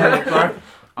none. Nail it, bro.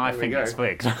 I There we think go. it's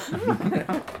rigged.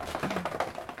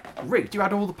 Rick, you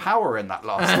had all the power in that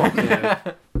last one.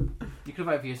 Yeah. You could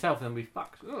vote for yourself, then we'd be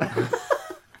fucked.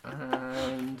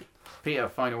 And Peter,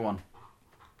 final one.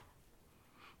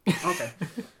 Okay.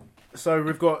 So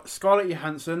we've got Scarlett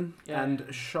Johansson Yeah. and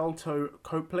Sharlto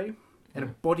Copley in a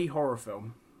body horror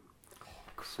film.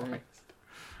 Christ.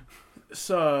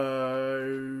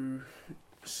 So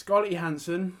Scarlett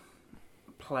Johansson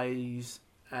plays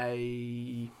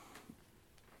a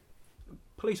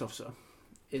police officer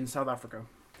in South Africa.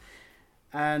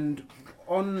 And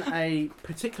on a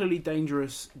particularly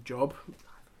dangerous job,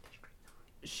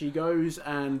 she goes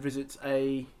and visits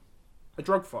a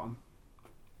drug farm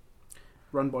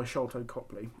run by Sharlto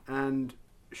Copley. And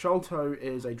Sharlto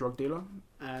is a drug dealer,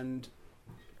 and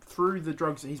through the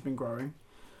drugs that he's been growing,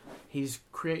 he's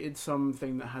created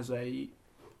something that has a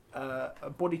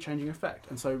body-changing effect.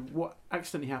 And so what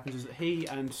accidentally happens is that he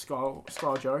and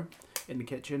ScarJo in the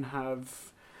kitchen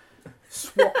have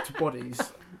swapped bodies.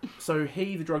 So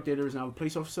he, the drug dealer, is now the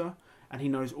police officer, and he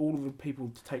knows all of the people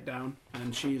to take down,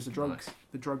 and she is the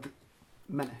drug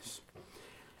menace.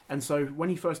 And so when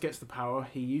he first gets the power,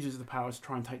 he uses the power to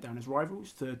try and take down his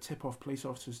rivals, to tip off police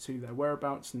officers to their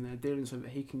whereabouts and their dealings so that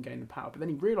he can gain the power. But then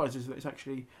he realises that it's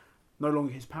actually no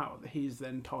longer his power, that he is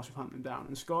then tasked with hunting them down.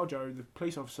 And ScarJo, the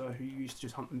police officer who used to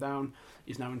just hunt them down,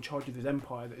 is now in charge of this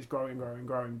empire that is growing, growing,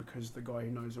 growing, because the guy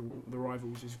who knows all the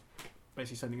rivals is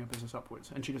basically sending her business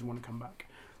upwards. And she doesn't want to come back,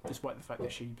 despite the fact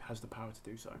that she has the power to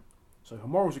do so. So her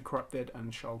morals are corrupted,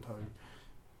 and Sharlto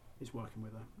is working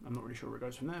with her. I'm not really sure where it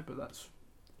goes from there, but that's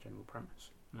the general premise.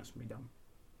 And that's me done.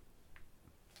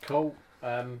 Cool.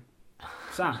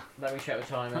 Sam. Let me check the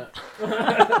timer.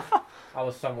 I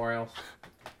was somewhere else.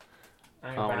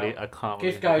 Hang about. I can't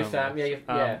Just believe go, I've Sam. done Yeah, this.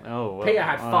 yeah. Oh, well, Peter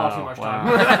had far too wow, much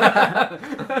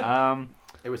wow. time.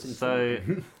 It was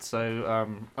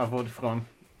So I've already forgotten.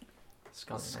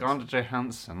 Scarlett Scarlett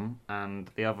Johansson and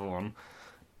the other one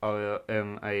are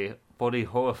in a body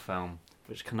horror film,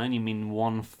 which can only mean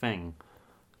one thing.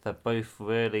 They're both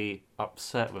really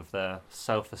upset with their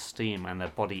self-esteem and their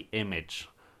body image.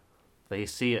 They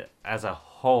see it as a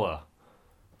horror.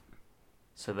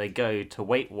 So they go to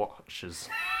Weight Watchers.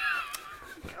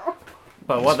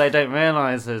 But what they don't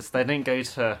realise is they didn't go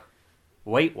to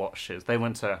Weight Watchers. They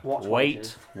went to Watch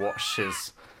Weight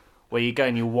Watchers, where you go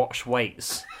and you watch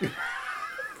weights.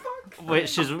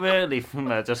 Which is really, from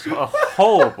there, just a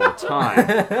horrible time.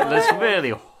 It's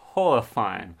really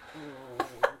horrifying.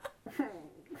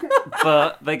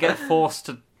 But they get forced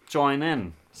to join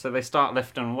in, so they start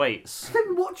lifting weights.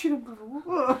 Been watching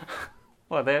him.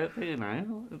 Well,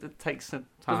 it takes some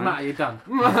Doesn't time. matter, you're done.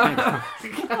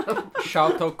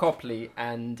 Sharlto Copley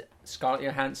and Scarlett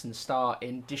Johansson star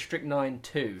in District 9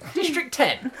 2. District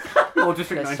 10! Or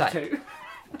District Let's say. 92.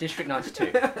 District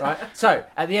 92, right? So,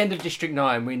 at the end of District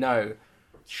 9, we know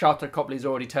Sharlto Copley's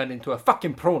already turned into a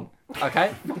fucking prawn,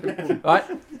 okay? Right?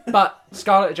 But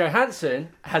Scarlett Johansson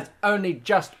has only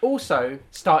just also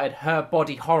started her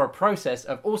body horror process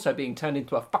of also being turned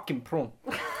into a fucking prawn,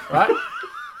 right?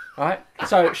 Right?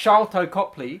 So, Sharlto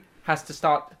Copley has to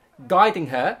start guiding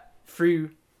her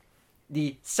through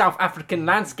the South African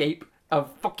landscape of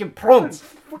fucking prawns.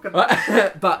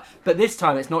 Right? but this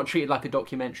time it's not treated like a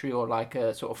documentary or like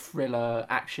a sort of thriller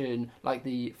action like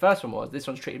the first one was. This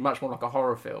one's treated much more like a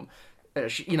horror film.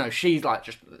 She's like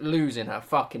just losing her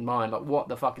fucking mind. Like, what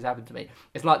the fuck has happened to me?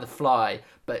 It's like The Fly,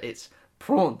 but it's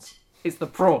prawns. It's The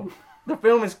Prawn. The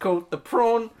film is called The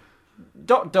Prawn...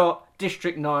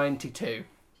 District 92.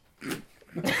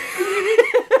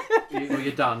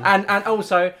 You're done. And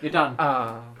also... You're done.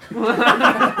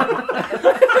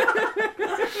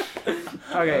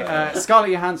 Okay,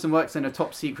 Scarlett Johansson works in a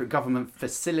top secret government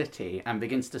facility and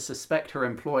begins to suspect her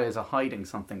employers are hiding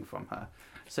something from her.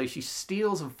 So she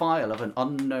steals a vial of an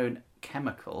unknown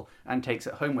chemical and takes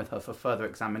it home with her for further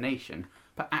examination,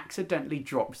 but accidentally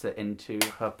drops it into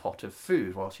her pot of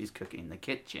food while she's cooking in the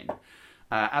kitchen.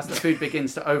 As the food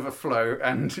begins to overflow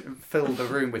and fill the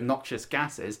room with noxious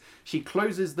gases, she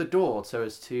closes the door so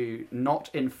as to not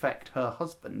infect her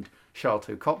husband,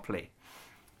 Sharlto Copley,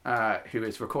 who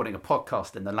is recording a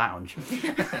podcast in the lounge.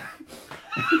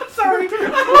 Sorry. You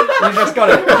just got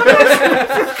it.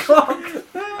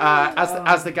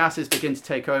 As the gases begin to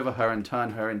take over her and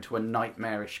turn her into a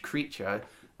nightmarish creature,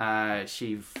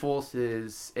 she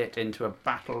forces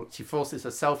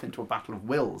herself into a battle of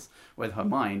wills with her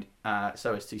mind,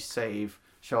 so as to save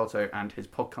Sharlto and his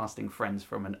podcasting friends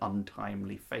from an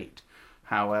untimely fate.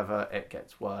 However, it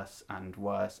gets worse and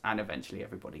worse, and eventually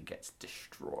everybody gets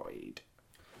destroyed.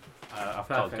 I've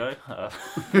got to go.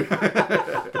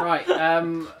 Right.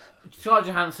 Scarlett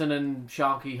Johansson and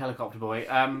Sharky Helicopter Boy.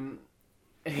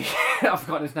 I've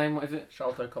forgotten his name. What is it?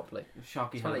 Sharlto Copley.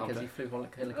 Sharky It's funny Helicopter. because he flew one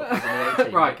like helicopters in the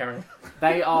 80s. Right. Carry on.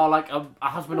 They are like a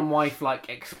husband and wife like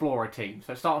explorer team.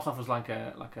 So it starts off as like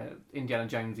a Indiana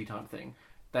Jonesy type thing.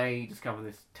 They discover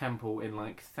this temple in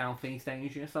like Southeast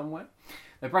Asia somewhere.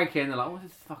 They break in. They're like, "Oh,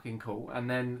 this is fucking cool." And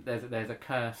then there's a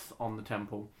curse on the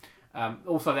temple.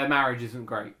 Also, their marriage isn't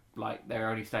great. Like they're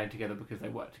only staying together because they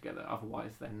work together.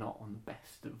 Otherwise, they're not on the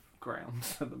best of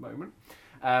grounds at the moment.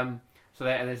 And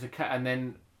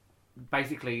then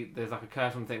basically there's like a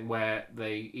curse on thing where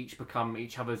they each become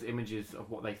each other's images of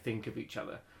what they think of each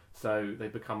other. So they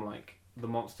become like the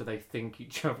monster they think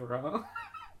each other are.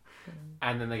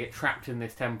 And then they get trapped in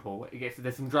this temple.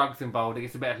 There's some drugs involved. It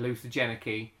gets a bit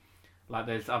hallucinogenic-y. Like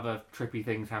there's other trippy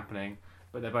things happening.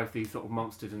 But they're both these sort of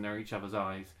monsters and they're each other's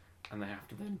eyes. And they have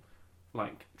to then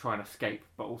like try and escape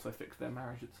but also fix their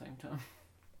marriage at the same time.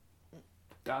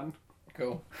 Done.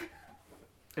 Cool.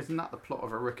 Isn't that the plot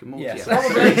of a Rick and Morty Yes.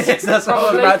 episode? Probably. That's what I was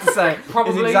Probably. about to say.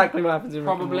 Probably. It's exactly what happens in Rick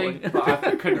and Probably, Morty. but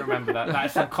I couldn't remember that.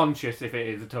 That's subconscious if it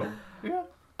is at all. Yeah.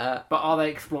 But are they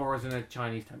explorers in a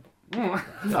Chinese temple? No.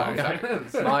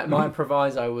 Okay. my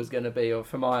proviso was going to be, or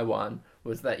for my one,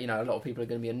 was that, you know, a lot of people are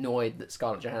going to be annoyed that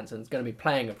Scarlett Johansson's going to be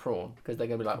playing a prawn because they're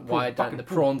going to be like, why don't the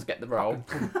prawns get the role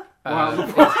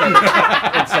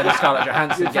instead of Scarlett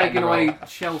Johansson You're getting taking the role? away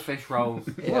shellfish rolls.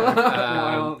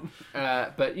 Yeah,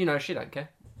 but you know, she don't care.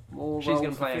 More She's going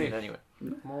rolls to play for it fish. anyway.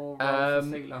 More rolls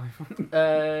for sea life.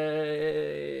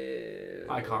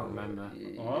 I can't remember.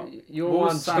 Your Yours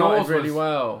one started was- really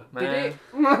well, man. Did it?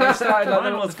 It started like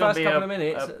Mine the was going first to be couple of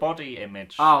minutes. a body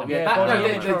image. Oh Yeah, yeah, body no,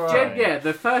 image, right.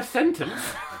 the first sentence.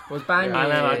 Was banging.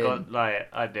 And then I got like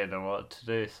I didn't know what to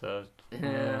do, so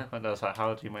Yeah. And I was like,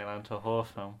 how do you make that into a horror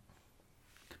film?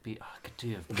 I could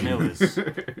do Miller's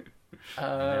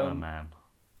Miller Man.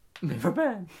 Mirror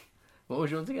Man. What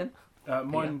was yours again?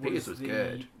 Mine Peters was was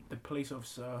good. the police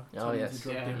officer. Oh, turning yes. into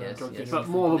a drug Yeah, dealer, yes, drug yes. dealer. But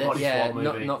more of a body Yeah, swap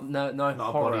movie. no Not a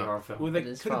horror. body horror film. Well, there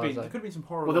As could far have as been. I- There could have been some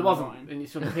horror. Well, there along the wasn't. line. And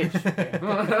it's on the pitch.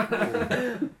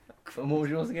 And what was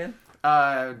yours again?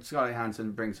 Scarlett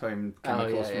Johansson brings home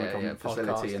chemicals from a government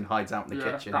facility podcast. and hides out in the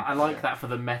kitchen. I like that for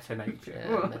the meta nature.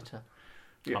 Yeah, meta.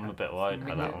 Yeah. I'm a bit worried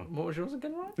by that one. What was yours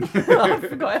again, right? I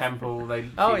forgot. Temple, they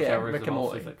Oh, see yeah, terrorism Rick and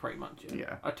also, Morty. so pretty much.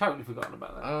 Yeah. I totally forgotten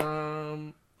about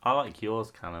that. I like yours,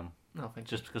 Callum, No,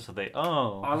 thank you. just because of the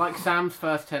I like Sam's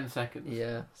first 10 seconds.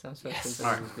 Yeah, sounds Yes. yes.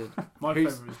 Alright. was good. My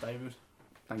Who's- favourite was David,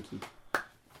 Thank you.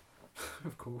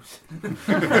 of course.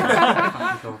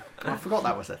 I forgot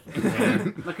that was a thing.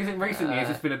 Yeah. Look, in recent years,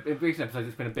 in recent episodes,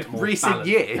 it's been a bit more Recent balanced.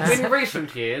 years? In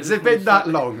recent years, Has it been that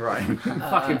long, right?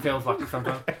 Fucking feels like it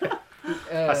sometimes.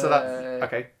 So that's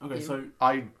okay. Okay, so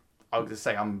I was gonna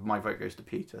say my vote goes to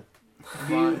Peter.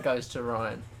 Mine goes to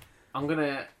Ryan. I'm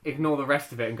gonna ignore the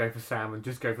rest of it and go for Sam and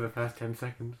just go for the first 10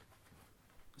 seconds.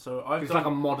 I've It's done, like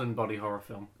a modern body horror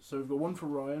film. so we've got one for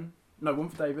Ryan. No, one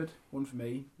for David. One for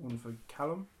me. One for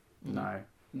Callum. No.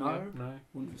 No. Yeah, no.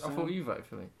 One for I Sam. thought you voted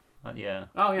for me. yeah.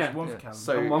 Oh There's yeah. one Yeah. for Callum.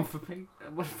 So- And one for Pete.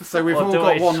 So we've Or all do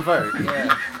got I- one vote.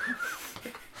 Yeah.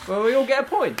 Well, we all get a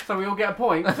point. So we all get a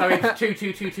point. So it's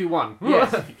 2-2-2-2-1.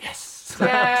 Yes. Yes. So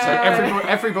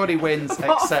everybody wins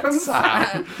except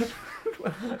Sam.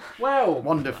 Well,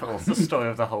 Wonderful. That's the story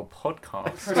of the whole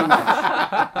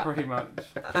podcast. pretty much.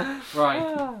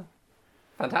 Right.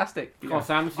 Fantastic. Come on,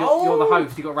 Sam. You're the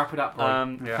host. You got to wrap it up.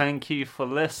 Right? Yeah. Thank you for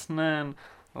listening.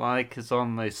 Like us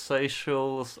on the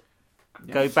socials.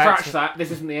 Go back Scratch that.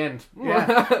 This isn't the end.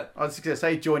 Yeah. I was going to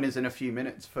say, join us in a few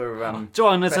minutes for.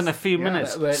 Join us in a best- few yeah,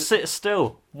 minutes. we're- Sit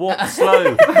still. Walk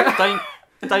slow.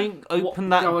 Don't open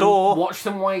that Go and door. Watch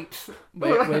them wait.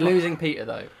 We're losing Peter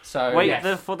though. So Wait Yes.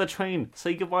 there for the train.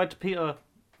 Say goodbye to Peter.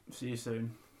 See you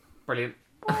soon. Brilliant.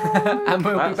 and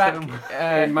we'll be That's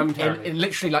back Momentarily. in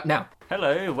literally like now.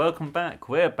 Hello, welcome back.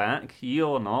 We're back.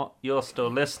 You're not. You're still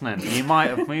listening. You might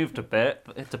have moved a bit,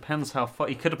 but it depends how far.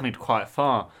 You could have moved quite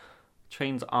far.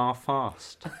 Trains are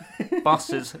fast.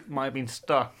 Buses might have been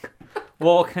stuck.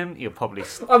 Walking, you're probably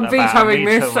I'm about a vetoing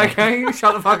metre this, away. okay?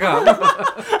 Shut the fuck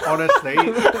up. Honestly,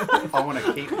 I want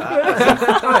to keep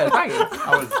that.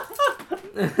 I was.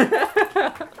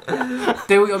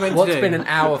 Do what you're meant What's to do. been an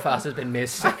hour for us has been mere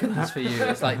seconds for you.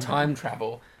 It's like time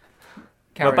travel.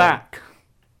 Carry We're on. back.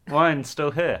 Ryan's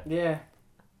still here. Yeah.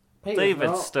 Peter's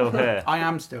David's not. still here. I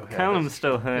am still here. Callum's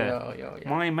still here. Yeah.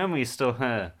 My memory's still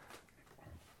here.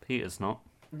 Peter's not.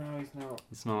 No, he's not.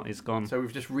 He's not. He's gone. So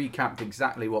we've just recapped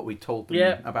exactly what we told them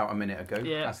Yeah. about a minute ago.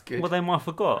 Yeah. That's good. Well, then I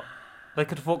forgot. They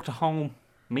could have walked a whole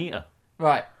meter.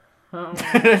 Right.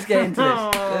 Let's get into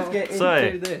this. Let's get So-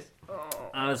 into this.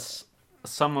 As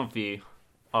some of you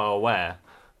are aware,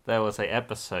 there was a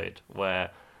episode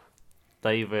where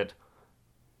David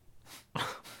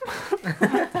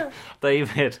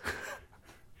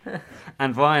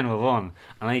and Ryan were on,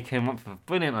 and they came up with a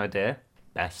brilliant idea,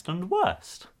 best and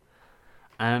worst.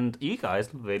 And you guys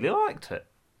really liked it.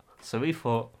 So we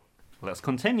thought, let's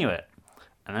continue it.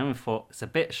 And then we thought, it's a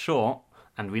bit short,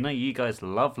 and we know you guys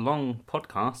love long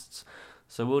podcasts,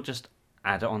 so we'll just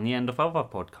add it on the end of other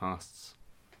podcasts.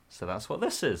 So that's what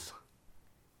this is.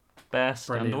 Best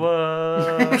Brilliant. and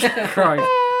worst. Christ.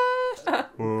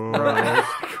 Right.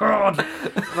 God.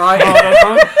 Right.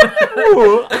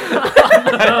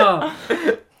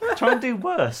 Try and do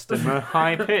worst in a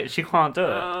high pitch. You can't do it.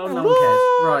 Oh, no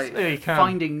one cares. Yeah, you can.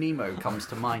 Finding Nemo comes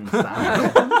to mind,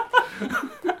 Sam.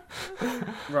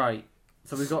 Right.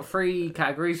 So we've got 3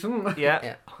 categories. We're Yeah.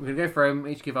 Yeah. going to go through them,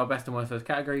 each give our best and worst of those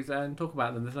categories and talk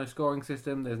about them. There's no scoring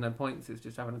system, there's no points, it's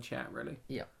just having a chat, really.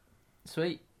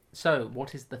 Sweet. So,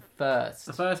 what is the first?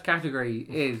 The first category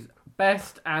is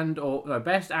best and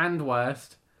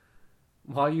worst.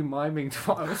 Why are you miming to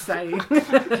what I was saying?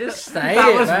 Just say That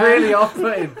it, was man. really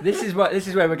off-putting. This is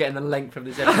where we're getting the length of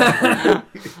this episode.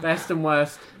 Best and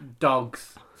worst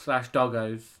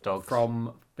dogs/doggos Dogs.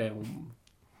 from film.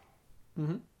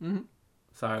 Mm-hmm.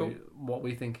 So Cool. what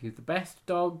we think is the best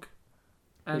dog,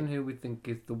 and who we think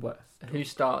is the worst. Who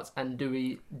starts, and do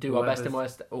we do our best and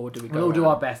worst, or do we go? We'll all do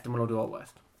around? our best and we'll all do our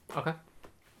worst. Okay.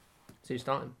 So who's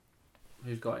starting?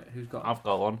 Who's got it? Who's got it? I've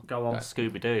got one. Go on.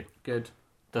 Scooby Doo. Good.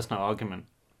 There's no argument.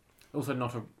 Also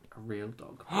not a real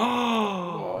dog.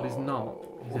 But it's not.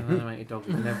 He's an animated dog.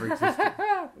 He's never existed.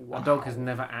 A dog has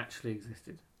never actually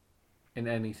existed. In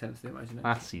any sense of the imagination.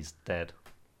 Lassie's dead.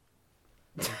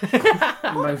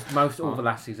 Most all the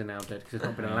Lassies are now dead because there's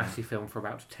not been a Lassie film for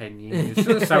about 10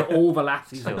 years. So all the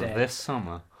Lassies So are dead. this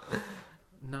summer,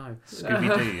 No.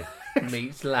 Scooby Doo.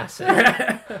 Meets Lassie.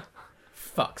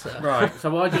 Fucks her. Right. So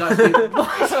why do you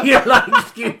like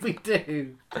Scooby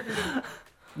Doo?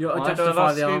 You'll Why do I justify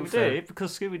love the Scooby answer. Doo?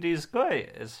 Because Scooby Doo's great.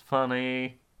 It's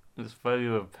funny. It's very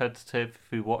repetitive.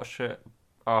 If you watch it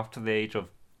after the age of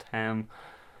 10,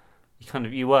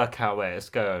 you work out where it's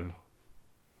going.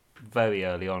 Very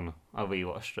early on, I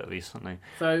rewatched it recently.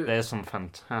 So There's some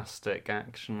fantastic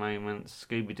action moments.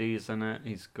 Scooby Doo's in it.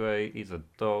 He's great. He's a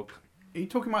dog. Are you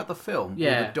talking about the film or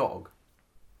Yeah. the dog?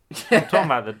 I'm talking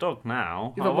about the dog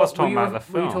now. Yeah, I but was what- talking were you- about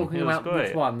the Were film. you talking It was about great.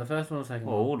 which one? The first one or the second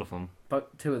Well, one? all of them.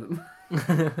 But 2 of them.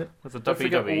 There's a Don't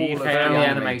forget WWE all of Okay, the and the animated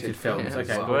animated films. films Okay. as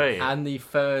It's well. great. And the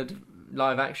third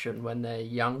live action when they're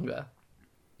younger.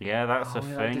 Yeah, that's Oh, a yeah,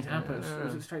 that thing. did happen.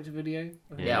 Was it straight to video?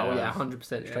 Yeah, oh Yeah. yeah,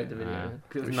 100% straight to video. Yeah. man.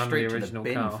 Because it It was was none of straight the to the original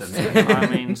bin cast. for me. I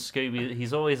mean, Scooby,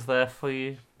 he's always there for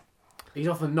you. He's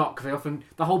often not because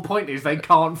the whole point is they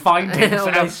can't find him. They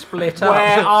So split where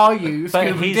up. are you, But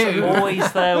Scooby he's Doo?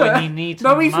 always there when you need him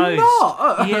No, he's most.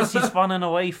 not. He is. He's running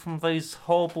away from those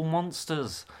horrible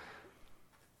monsters.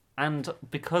 And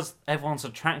because everyone's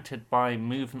attracted by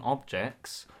moving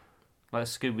objects, like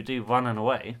Scooby-Doo running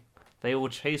away, they all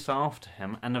chase after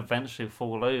him and eventually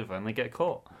fall over and they get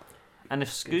caught. And if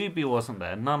Scooby wasn't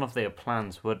there, none of their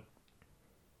plans would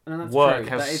And that's work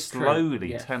true. That as is true.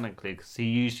 slowly, Yeah, technically, because he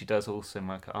usually does also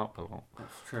make it up a lot.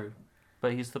 that's true.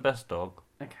 But he's the best dog.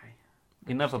 Okay.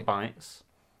 He never bites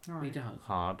He does.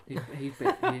 hard. He's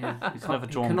He's never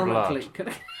drawn blood.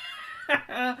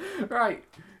 Right.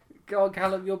 Go on,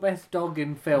 Callum, your best dog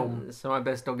in film. So my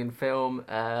best dog in film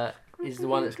is the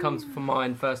one that comes from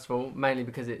mind first of all, mainly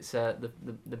because it's the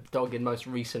dog in most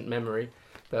recent memory.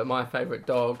 but my favourite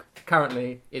dog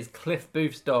currently is Cliff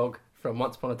Booth's dog from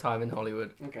Once Upon a Time in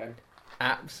Hollywood. Okay.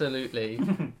 Absolutely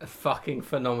a fucking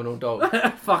phenomenal dog.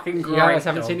 Fucking great. You guys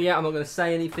haven't dog. seen it yet. I'm not going to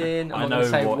say anything. I'm I not going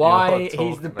to know say what why you're he's the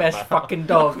talking best about. fucking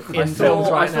dog I in films saw,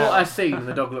 right I now. saw a scene and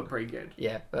the dog looked pretty good.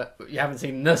 Yeah, but you haven't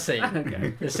seen the scene.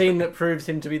 Okay. The scene that proves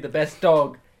him to be the best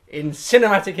dog in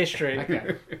cinematic history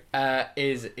Okay.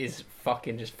 is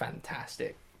fucking just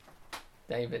fantastic.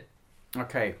 David.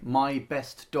 Okay, my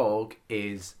best dog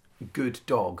is Good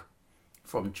Dog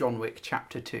from John Wick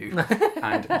Chapter 2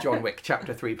 and John Wick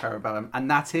Chapter 3 Parabellum, and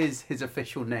that is his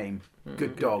official name,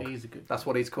 Good Dog. He's a good. That's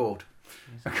what he's called.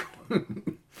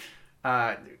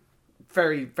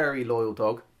 Very, very loyal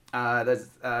dog. There's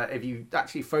if you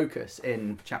actually focus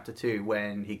in Chapter 2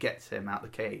 when he gets him out the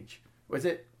cage, was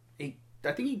it?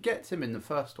 I think he gets him in the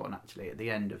first one actually at the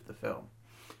end of the film.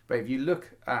 But if you look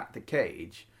at the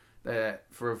cage,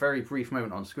 for a very brief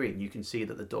moment on screen, you can see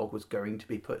that the dog was going to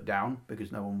be put down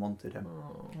because no one wanted him.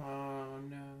 Oh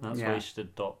no. That's Yeah. why you should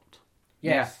adopt.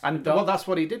 Yes. Yeah. And dog. well, that's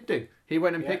what he did do. He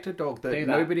went and Yeah. picked a dog Do that that.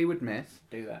 nobody would miss,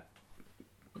 Do that.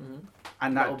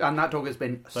 and that dog has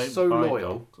been Don't so buy loyal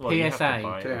dogs. Well, you have to PSA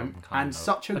buy to them, him, kind and of.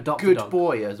 such a Adopt a good dog.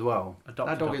 boy as well. Adopt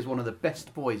That a dog dog. is one of the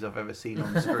best boys I've ever seen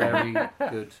on screen. Very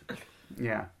good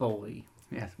Yeah, boy.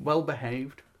 yes, well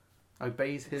behaved,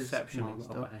 obeys his Exceptionally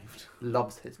master, well behaved.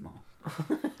 loves his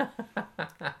master.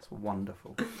 It's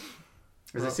wonderful.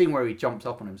 There's a scene where he jumps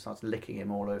up on him, starts licking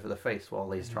him all over the face while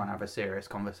he's trying to have a serious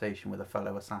conversation with a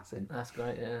fellow assassin. That's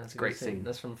great, yeah. That's a Great good scene.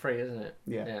 That's from Free, isn't it?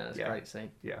 Yeah, Yeah, that's a great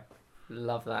scene. Yeah,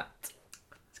 Love that.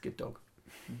 it's a good dog.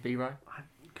 B-Roy?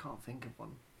 Can't think of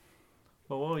one.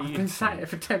 Well, what are I've you been sat saying? here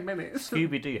for 10 minutes.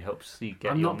 Scooby Doo helps you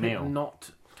get I'm your not. meal. I'm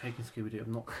not taking Scooby Doo.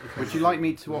 I'm not. Would you like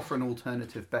me to offer an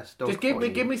alternative best dog? Just give for me.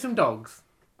 you? Give me some dogs.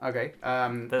 Okay.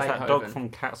 There's that dog Beethoven. from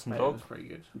Cats and That was Dogs. pretty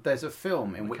good. There's a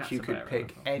film in The which cats you are could better.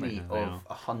 pick any Yeah. of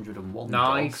 101 dogs.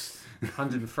 Nice.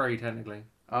 103 technically.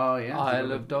 Oh yeah. I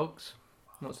love dogs.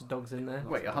 Lots of dogs in there.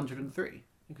 Wait, 103.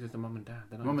 Because it's the mum and dad.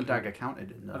 They're not Mum and Dad included. get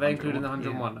counted in the. Are they included in the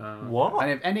 101? 101? What?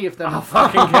 And if any of them, Oh,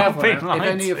 fucking careful. Big now. if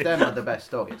any of Ninety. them are the best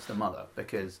dog, it's the mother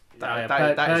because yeah, that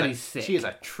is Purdy's a, sick. she is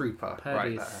a trooper Purdy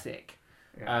right is there. sick.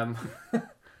 Yeah.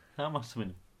 That must have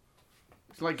been.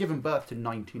 It's like giving birth to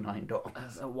 99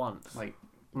 dogs. At once. Like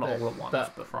Not all at once,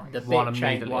 but but the one big chain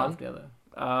immediately one. after the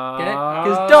other. Get it?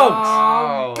 'Cause dogs!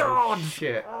 oh God!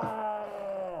 shit.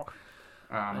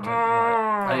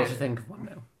 I Oh, need to think of one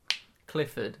now.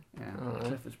 Clifford. Yeah. Oh,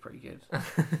 Clifford's pretty good.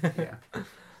 Yeah.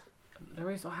 There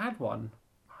is. I had one.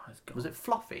 Oh, it's gone. Was it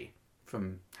Fluffy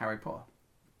from Harry Potter?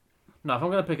 No, if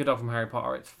I'm going to pick a dog from Harry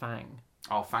Potter, it's Fang.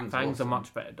 Oh, Fang's Fang's awesome. a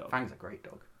much better dog. Fang's a great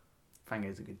dog. Fang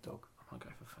is a good dog. I'm going to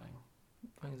go for Fang.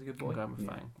 Fang's a good I'm boy. going with Yeah.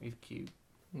 Fang. He's cute.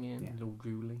 Yeah. Yeah. He's all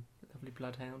drooly. Lovely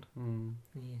bloodhound. Mm.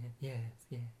 Yeah.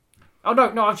 Yeah. Oh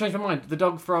no, I've changed my mind. The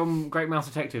dog from Great Mouse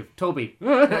Detective, Toby.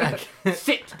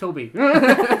 Sit, Toby.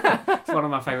 It's one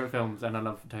of my favourite films, and I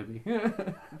love Toby.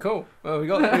 Cool. Well, we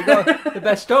got the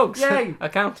best dogs. Yay!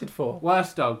 Accounted for.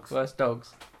 Worst dogs. Worst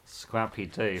dogs. Scrappy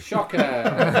Doo.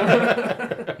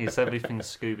 Shocker. He's everything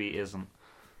Scooby isn't.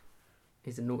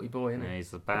 He's a naughty boy, isn't Yeah, he?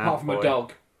 he's the bad Apart from boy. a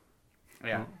dog.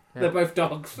 Yeah. They're both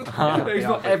dogs. They It's are not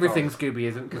both everything dogs. Scooby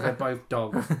isn't, because they're both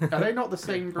dogs. Are they not the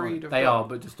same breed of They dog? are,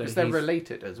 but just Because they're he's,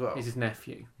 related as well. he's his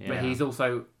nephew. Yeah. But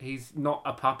he's not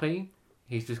a puppy.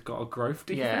 He's just got a growth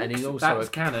defect. Yeah, and he's also That's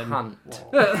a canon. cunt.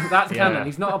 That's Yeah. canon.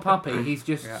 He's not a puppy. He's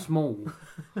just Yeah. small.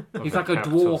 With He's a like a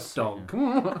capital dwarf C. dog.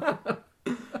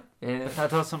 Yeah.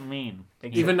 That doesn't mean.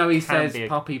 Even though he Can says be a-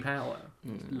 puppy power.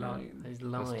 Mm. Lying. He's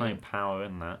There's no lying. power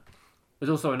in that. There's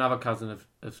also another cousin of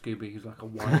Scooby who's like a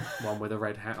white one with a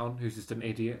red hat on, who's just an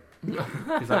idiot.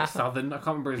 He's like Southern. I can't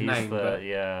remember his He's name, but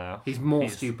yeah. he's more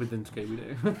he's- stupid than Scooby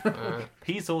Doo.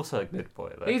 He's also a good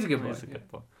boy though. He's a good boy, He's a yeah. good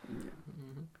boy.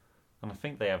 And I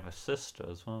think they have a sister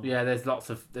as well. Yeah, there's lots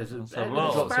of There's a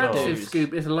lot there's of massive dudes. Scooby.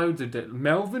 There's loads of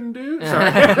Melvin dude.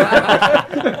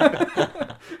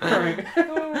 Sorry.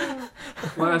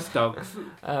 Worst dogs.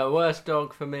 Worst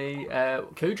dog for me,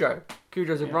 Cujo.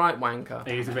 Cujo's a Yeah. right wanker.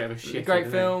 He's a bit of a It's a shit. great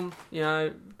film, you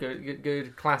know,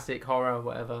 good classic horror,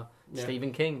 whatever. Yeah.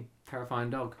 Stephen King, Terrifying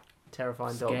dog.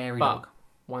 terrifying dog, Scary but dog.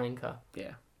 wanker,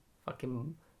 Yeah,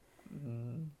 fucking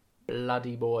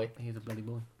bloody boy. he's a bloody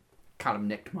boy. Callum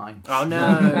nicked mine. Oh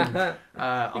no.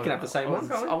 You can have the same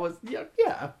one. I was, yeah,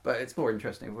 but it's more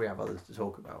interesting if we have others to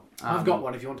talk about. I've got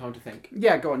one if you want time to think.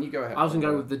 Yeah, go on, you go ahead. I was gonna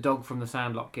go with the dog from the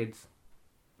Sandlot Kids.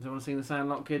 Has anyone seen the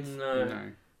Sandlot Kids? No.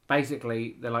 No.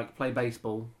 Basically, they like play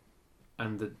baseball,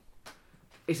 and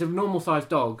it's a normal sized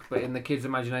dog, but in the kids'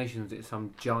 imaginations, it's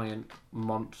some giant,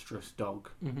 monstrous dog,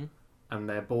 Mm-hmm. and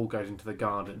their ball goes into the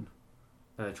garden,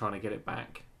 and they're trying to get it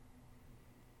back.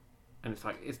 and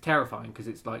it's terrifying because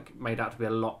it's like made out to be a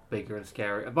lot bigger and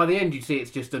scary. By the end, you see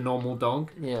it's just a normal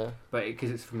dog, Yeah. but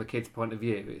because it's from the kid's point of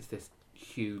view, it's this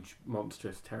huge,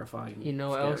 monstrous, terrifying. You know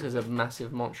what scary. else is a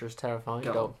massive, monstrous, terrifying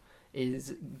Go dog?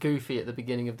 Is Goofy at the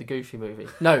beginning of the Goofy movie.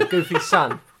 No, Goofy's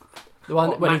son. The one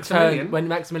What, when Maximilian? when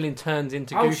Maximilian turns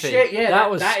into Oh Goofy. shit! Yeah, that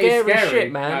was that scary, is scary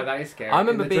shit, man. No, that is scary. I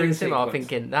remember In the being in dream the cinema sequence.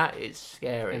 thinking that is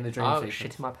scary. In the dream I was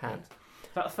sequence. shitting my pants.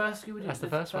 Is that the first Scooby-Doo? That's the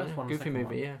first one. Yeah. or the Goofy second movie,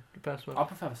 one? yeah, the first one. I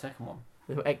prefer the second one.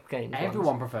 The X Games.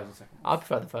 Everyone prefers the second I one.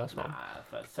 prefer the first one. Nah,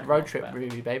 the first, second Road one's trip better.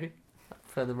 movie, baby. I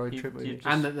prefer the road You- trip you movie. just-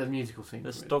 And the musical scene.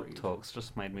 This was dog really good. talks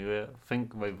just made me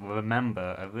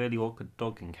remember a really awkward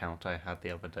dog encounter I had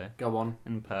the other day Go on.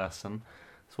 in person.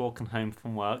 I was walking home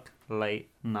from work late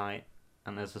night,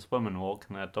 and there's this woman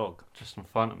walking her dog just in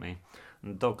front of me,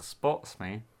 and the dog spots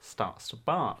me, starts to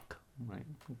bark. Like,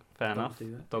 fair Dogs enough,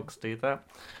 do that. dogs do that.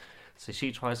 So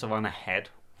she tries to run ahead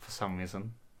for some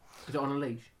reason. Is it on a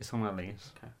leash? It's on her leash.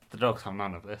 Okay. The dogs have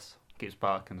none of this. Keeps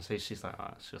barking. So she's like,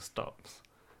 alright, she just stops.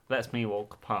 Lets me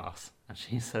walk past. And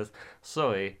she says,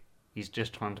 sorry, he's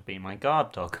just trying to be my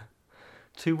guard dog.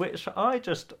 To which I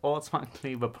just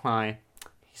automatically reply,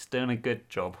 he's doing a good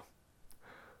job.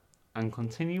 And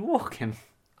continue walking.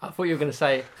 I thought you were going to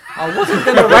say, I wasn't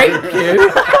going to rape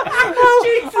you.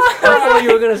 I thought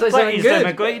you were going to say But something he's doing a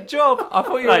good. great job. I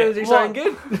thought you were Like, going to do what? something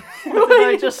good. What did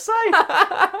I just say?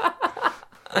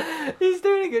 He's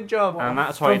doing a good job. And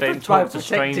that's why you don't by talk to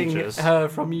protecting strangers. her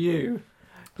from you.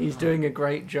 He's doing a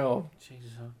great job.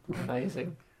 Jesus.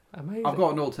 Amazing. Amazing. I've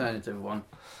got an alternative one.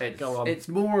 Go on. It's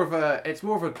more of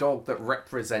a dog that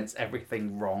represents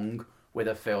everything wrong with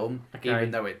a film, Okay.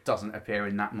 even though it doesn't appear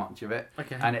in that much of it.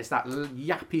 Okay. And it's that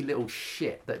yappy little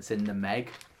shit that's in the Meg.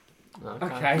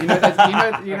 Okay. You know,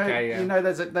 Okay, yeah. you know,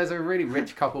 there's a really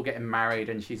rich couple getting married,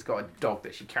 and she's got a dog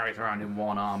that she carries around in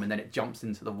one arm, and then it jumps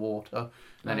into the water, and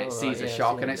then Oh, it right, sees a yeah,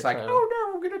 shark, seen and it it's in like, the oh trailer.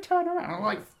 no, I'm gonna turn around. I'm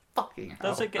like, fucking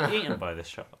hell. Does it get eaten by the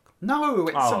shark? No,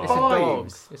 it Oh. It's a dog.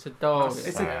 survives. It's a dog.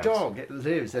 It's sad. a dog. It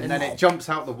lives, and then it jumps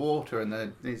out the water, and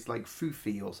then it's like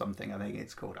Foofy or something. I think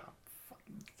it's called.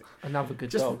 Another good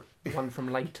Just- dog. One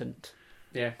from Latent.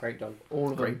 Yeah, great dog.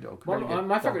 All of Great them. dog. Well, Really good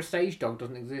my dog. favourite stage dog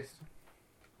doesn't exist.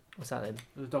 What's that then?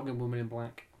 There's a dog in Woman in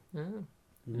Black Oh.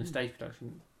 in the stage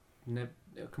production.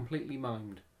 Completely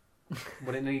mimed.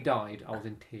 When it nearly died, I was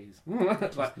in tears.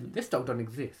 It's like, this dog don't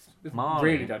exist. This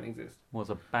Marley. really don't exist. Was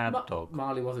a bad dog.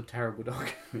 Marley was a terrible dog.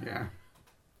 Yeah.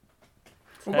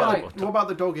 Terrible What about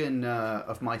the dog in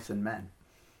Of Mice and Men?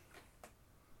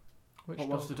 Which What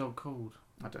was dog? the dog called?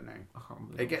 I don't know. I can't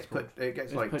remember. It gets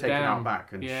It's like put taken down. out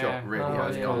back and Yeah. shot really Oh,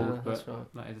 early yeah, on. but- that's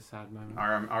right. That is a sad moment.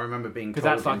 I remember being 'Cause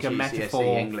told that's like in a GCSE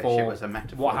metaphor English for it was a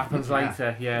metaphor. What happens Yeah.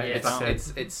 later? Yeah, Yeah,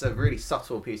 It's a really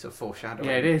subtle piece of foreshadowing.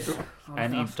 Yeah, it is.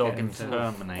 Any That's dog getting in to-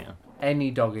 Terminator.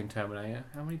 Any dog in Terminator.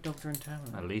 How many dogs are in At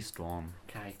Terminator? least one.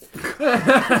 Okay.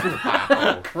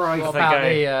 What Christ. about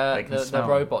They the can the smell.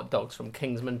 robot dogs from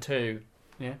Kingsman 2?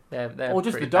 Yeah. They're Or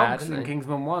just the pretty bad, dogs aren't in they?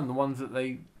 Kingsman 1, the ones that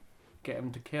they get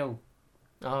them to kill.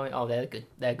 Oh, they're good.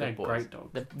 They're They're good boys. great dogs.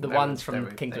 The They ones were- from they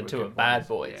were Kingsman 2 good are bad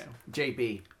boys. boys. Yeah.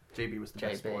 JB was the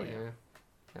best boy. JB, yeah.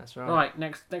 That's right. Right,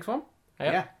 next one.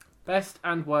 Yep. Yeah. Best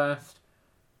and worst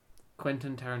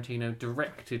Quentin Tarantino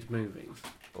directed movies.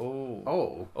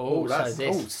 Oh. Oh, so that's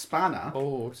this- Spanner.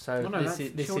 Oh, so No, no, this that's-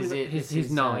 is this surely is that- it. his- This his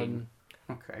is 9.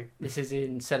 Okay. This is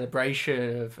in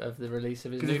celebration of the release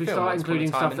of his Because new if we film. start Once Upon a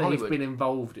including Time stuff in that he's Hollywood. been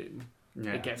involved in,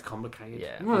 Yeah. it gets complicated.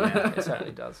 Yeah, it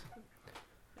certainly does.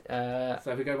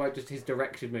 So if we go by just his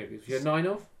directed movies, you have 9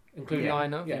 of? Including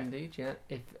Nine of, yeah. indeed, yeah.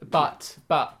 But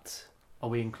Are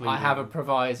we including? I have a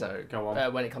proviso Go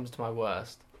on. when it comes to my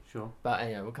worst. Sure. But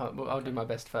anyway, I'll do my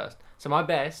best first. So my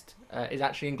best is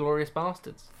actually Inglorious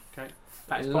Bastards. That's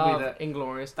I probably love the.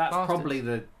 Inglorious That's Bastards. probably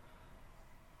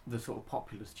the sort of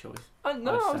populist choice.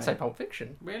 No, I would say. say Pulp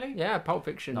Fiction. Really? Yeah, Pulp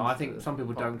Fiction. No, I think some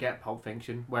people don't get Pulp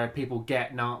Fiction, where people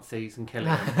get Nazis and killing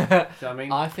them. Do you know what I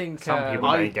mean? I think Some people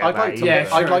I'd get like that to. Yeah,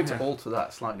 I'd sure, like yeah. to alter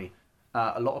that slightly.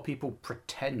 A lot of people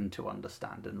pretend to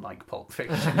understand and like Pulp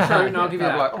Fiction. True, no, I'll give you They're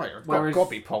that. like, oh, it's Whereas- got to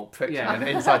be Pulp Fiction. Yeah. And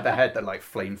inside their head, they're like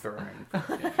flamethrowing.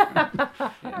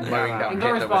 Mowing down Inglourious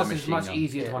Hitler with a Basterds is machine much gun.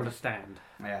 easier Yeah. to understand.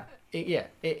 Yeah. Yeah,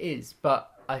 it is. But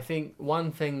I think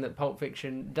one thing that Pulp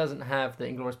Fiction doesn't have that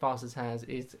Inglourious Basterds has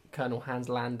is Colonel Hans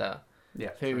Lander,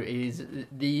 Yeah. who true. is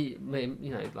the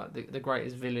like the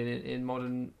greatest villain in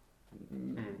modern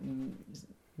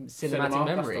cinematic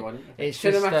memory. It's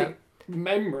just cinematic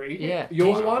memory. Yeah. Your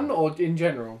He's- one or in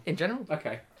general? in general,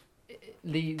 Okay.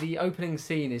 the opening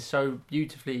scene is so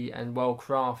beautifully and well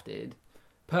crafted,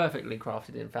 perfectly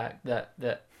crafted, in fact,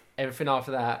 that everything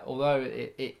after that, although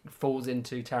it falls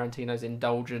into Tarantino's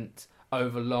indulgent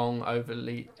overlong,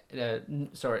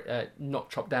 not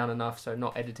chopped down enough, so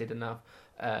not edited enough.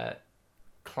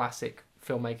 Classic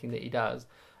filmmaking that he does.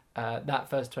 That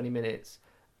first 20 minutes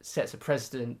sets a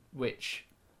precedent which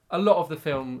a lot of the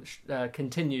film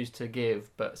continues to give,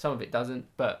 but some of it doesn't.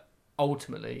 But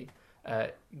ultimately,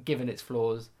 given its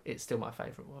flaws, it's still my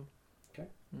favourite one. Okay.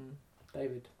 Mm.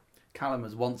 David. Callum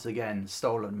has once again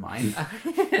stolen mine.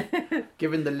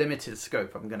 Given the limited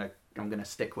scope, I'm gonna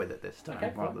stick with it this time.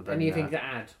 Okay. Rather than Anything to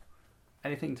add?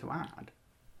 anything to add.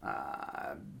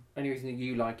 Any reason that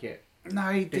you like it? No,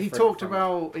 he Different talked from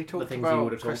about things you about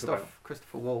would have talked about.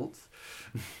 Christopher Waltz.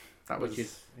 that Which was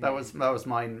is- that was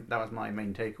my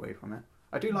main takeaway from it.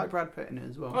 I do like Brad Pitt in it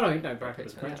as well. Oh no, Brad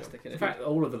Pitt's Pitt's great. fantastic, In isn't fact,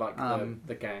 all of the Um,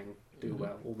 the gang do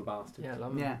well. All the bastards. Yeah, I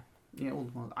love it. Yeah, all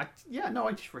the ones. I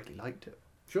just really liked it.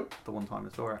 Sure. The one time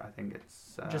I saw it, I think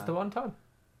it's Just the one time.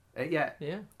 yeah.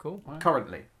 Yeah, cool. Wow.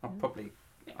 Currently, I'll Yeah. probally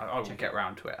I will Check get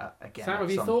round to it again. Sam, at have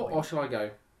you some thought, point. or shall I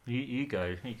go? You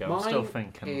go. I'm Mine still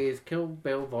thinking. Is Kill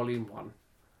Bill Volume 1,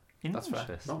 That's fair.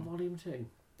 Interesting. not Volume 2.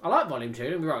 I like Volume 2,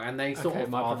 don't get me wrong, and they sort Okay, of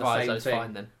my are the same proviso's thing.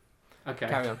 fine then. Okay.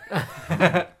 Carry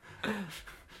on.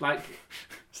 Like,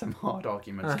 Some hard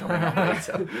arguments coming up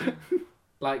later.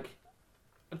 like,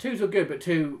 2's are good, but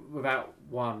 2 without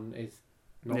 1 is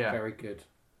not Yeah. very good.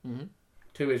 Mm-hmm.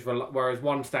 2 is, whereas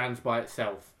 1 stands by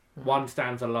itself. 1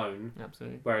 stands alone,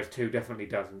 Absolutely. whereas 2 definitely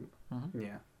doesn't.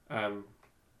 Yeah.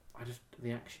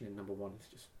 The action in number 1 is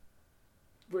just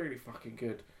really fucking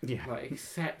good. Yeah. Like,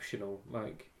 exceptional.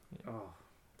 Like, Yeah. oh,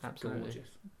 it's Absolutely. gorgeous.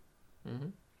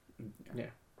 Mm-hmm.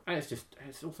 And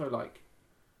it's also like,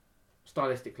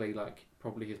 stylistically, like,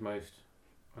 probably his most,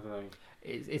 I don't know.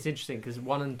 It's interesting because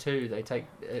 1 and 2 they take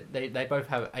they both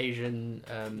have Asian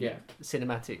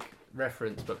cinematic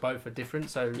reference, but both are different.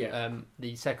 So Yeah.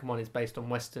 The second one is based on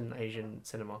Western Asian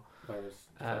cinema, Whereas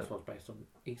the first one's based on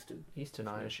Eastern, Eastern,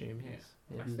 I assume. Yeah. Yes.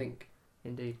 Yes. I think.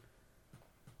 Indeed.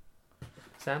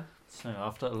 Sam. So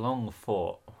after a long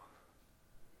thought,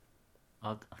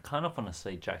 I kind of want to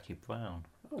say Jackie Brown.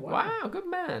 Oh, Wow, good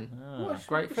man. Yeah. What a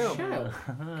Great film. shout.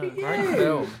 Look Great at you.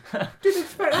 film. Didn't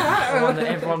expect The that. one that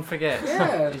everyone forgets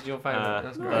Yeah. is your favourite.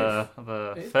 That's great.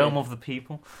 The It's film good. of the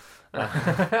people.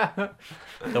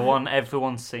 The one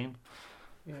everyone's seen.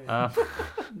 Yeah.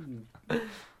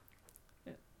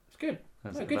 It's good.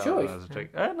 That's No, good that choice. was a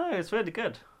trick. No, it's really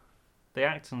good. The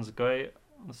acting's great.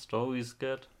 The story's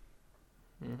good.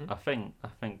 Mhm. I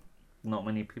think not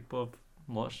many people have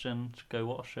watched it and should go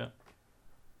watch it.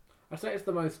 I'd say it's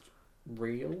the most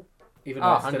real, even Oh,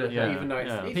 though it's still, 100, yeah. even though it's,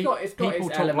 Yeah. it's got People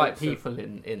its talk like elements of- people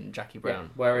in Jackie Brown. Yeah,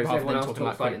 whereas rather everyone than else talking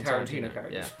talks like Quentin Tarantino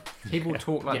characters. Yeah. People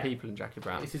talk like Yeah. people in Jackie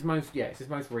Brown. It's his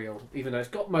most real, even though it's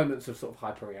got moments of sort of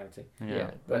hyper reality.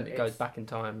 Yeah, But when it goes it's- back in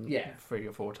time Yeah. 3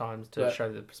 or 4 times to But-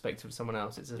 show the perspective of someone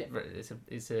else. It's a Yeah.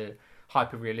 it's a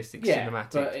hyper realistic Yeah,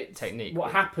 but cinematic it's, technique.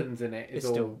 what happens in it is It's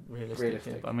all still realistic.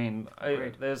 realistic. But I mean,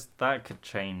 Agreed. there's that could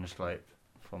change like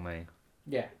for me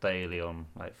yeah, daily on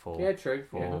like four true.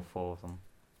 Yeah, four of them.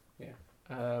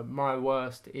 My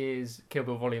worst is Kill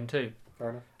Bill Volume 2.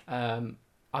 fair enough.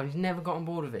 I've never got on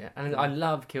board with it, and I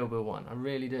love Kill Bill 1, I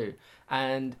really do.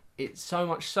 And it's so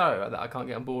much so that I can't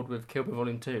get on board with Kill Bill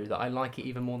Volume 2 that I like it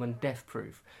even more than Death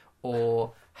Proof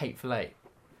or Hateful Eight.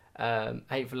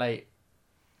 Hateful Eight,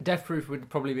 Death Proof would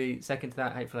probably be second to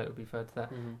that, Hateful Eight would be third to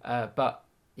that. Mhm. But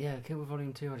yeah, Kill Bill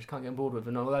Volume 2 I just can't get on board with.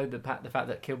 And although the fact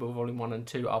that Kill Bill Volume 1 and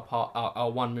 2 are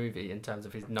one movie in terms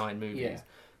of his 9 movies, Yeah.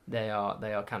 they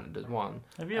are counted as one.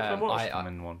 Have you ever watched I- them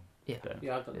in one? Yeah. day?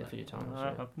 Yeah, I've done A that. few times.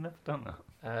 No, I've never done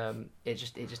that. It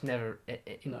just never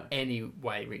in No. any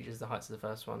way reaches the heights of the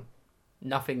first one.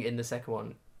 Nothing in the second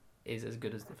one is as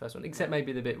good as the first one, except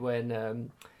maybe the bit when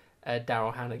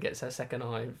Daryl Hannah gets her second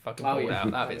eye fucking Oh, pulled yeah.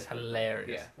 out. That bit's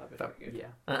hilarious. Yeah, that'd be very good.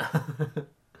 Yeah.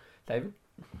 David?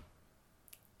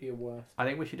 You're worse. I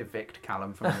think we should evict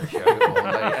Callum from the show, or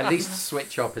like, at least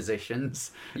switch our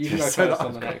positions. You can go Just so first that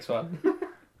on the I'm- next one.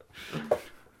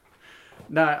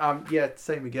 No, yeah,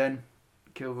 same again.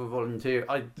 Kill Bill Volume 2.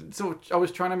 I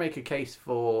was trying to make a case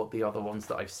for the other ones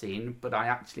that I've seen, but I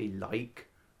actually like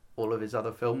all of his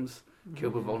other films.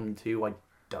 Kill Bill Volume 2, I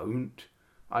don't.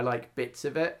 I like bits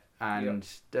of it, and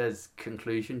there's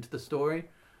conclusion to the story.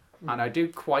 And I do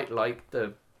quite like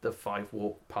the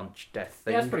 5-walk punch death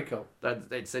thing. Yeah, that's pretty cool.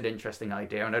 It's an interesting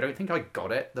idea, and I don't think I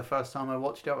got it the first time I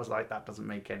watched it. I was like, that doesn't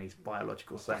make any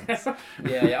biological sense.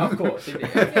 Yeah, of course. Of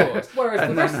course. Whereas the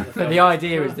And rest then- of the But film, the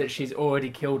idea is that she's already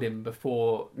killed him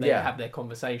before they Yeah. have their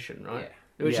conversation, right?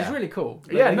 Yeah. Which is Yeah. really cool.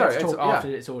 Yeah, They no, get to talk it's- yeah. after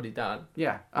it's already done.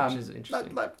 Yeah, Which is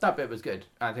interesting. That bit was good.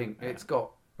 I think it's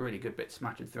got really good bits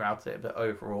smattered throughout it, but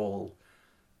overall,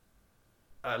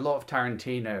 a lot of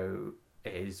Tarantino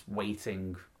is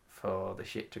waiting for the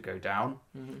shit to go down,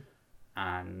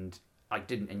 and I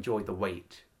didn't enjoy the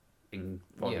wait in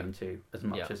Volume 2 as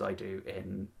much as I do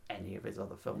in any of his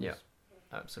other films. Yeah.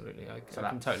 Absolutely, I So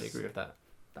can totally that's- agree with that.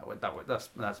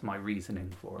 That's my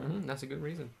reasoning for it. That's a good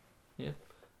reason. Yeah.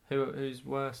 Who's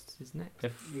worst is next?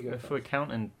 If You go if we're first.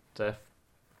 counting Death,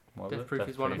 what was Death it? Proof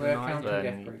is one of We're the 9. counting Then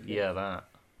Death Proof, yeah, that.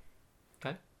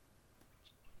 Okay.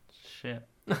 Shit.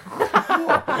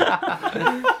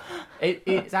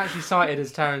 It's actually cited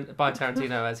as by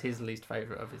Tarantino as his least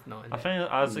favourite of his 9. I think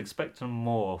I was expecting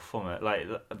more from it, like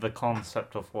the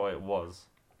concept of what it was,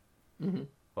 Mm-hmm.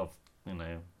 you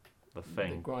know, the The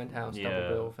thing. Grindhouse Yeah.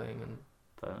 double bill thing, and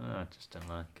But I just didn't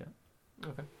like it.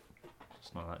 okay.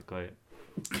 It's not that great.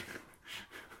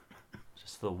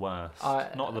 Just the worst,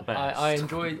 I- not the best. I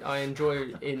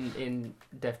enjoy in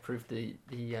Death Proof the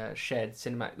shared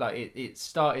cinematic, like it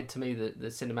started to me the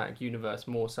cinematic universe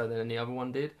more so than any other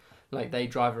one did. Like they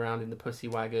drive around in the pussy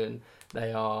wagon.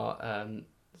 They are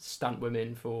stunt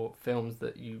women for films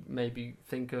that you maybe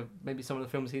think of, maybe some of the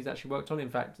films he's actually worked on. In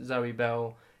fact, Zoe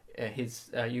Bell,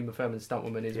 his Uma Thurman stunt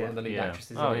woman, is one of the lead Yeah.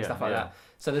 actresses Oh, and yeah, stuff like yeah. that.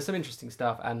 So there's some interesting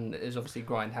stuff, and there's obviously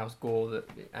Grindhouse gore that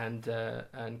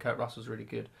and Kurt Russell's really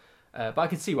good. But I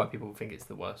can see why people think it's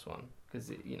the worst one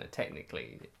because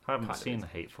technically. I haven't kind of seen is.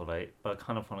 Hateful Eight, but I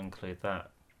kind of want to include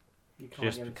that. You can't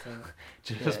Just get into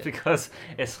it. Just Yeah. because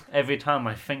it's every time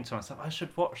I think to myself, I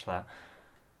should watch that.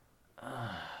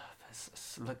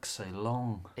 It looks so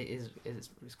long. It's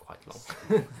it's quite long.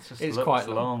 It just It's looks quite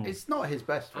long. It's not his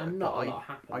best work, And not but a lot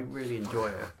happens. I really enjoy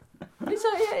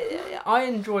it. I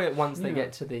enjoy it once they Yeah.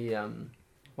 get to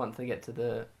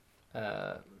the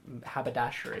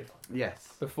haberdashery.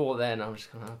 Yes. Before then, I'm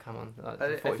just going, oh come on, like,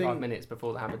 I 45 think- minutes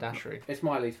before the haberdashery. It's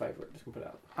my least favourite. Just gonna put it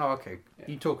out. Oh, okay. Yeah.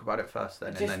 You talk about it first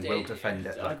then, Just- and then we'll defend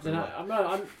it. I like don't we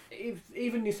know. will.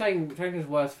 Even you saying Tarantino's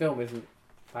worst film isn't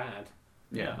bad.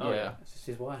 Yeah. Oh, Yeah. It's just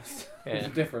his worst. Yeah. There's a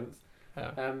difference.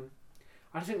 Yeah.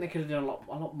 I just think they could have done a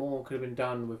lot more. Could have been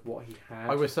done with what he had.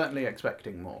 I was certainly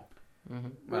expecting more.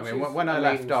 Mm-hmm. I Which mean, is- when I I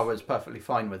left, mean- I was perfectly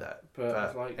fine with it. But But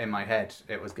it's like- in my head,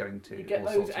 it was going to You get all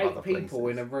those sorts of 8 other people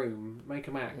places. in a room, make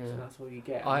them act, Yeah. and that's all you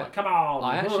get. I'm I- like, come on!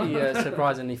 I actually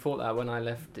surprisingly thought that when I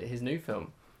left his new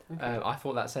film. Okay. I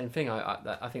thought that same thing.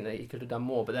 I think that he could have done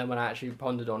more. But then when I actually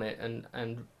pondered on it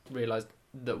and realised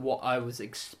that what I was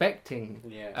expecting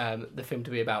yeah. the film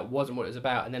to be about wasn't what it was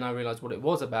about, and then I realised what it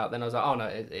was about, then I was like, oh no,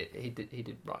 he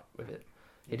did right with it.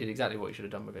 He did exactly what he should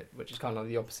have done with it, which is kind of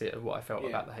the opposite of what I felt Yeah.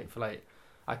 about The Hateful Eight.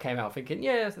 I came out thinking,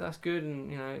 yeah, that's good,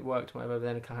 and it worked, whatever. But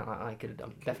then it kind of like, I could have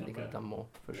done, definitely could have done more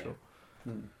for Yeah. sure.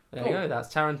 Hmm. There Cool. you go.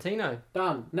 That's Tarantino.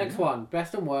 Done. Next Yeah. one.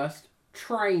 Best and worst.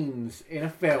 Trains in a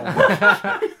film.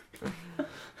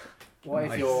 What is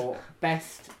Nice. your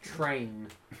best train?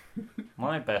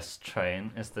 My best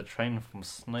train is the train from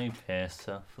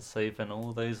Snowpiercer for saving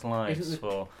all those lives Isn't the-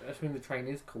 for I assume the train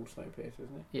is called Snowpiercer,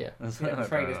 isn't it? Yeah. Yeah, the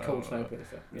train is called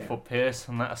Snowpiercer. Yeah. for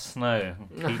piercing that snow, and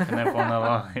keeping everyone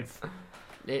alive.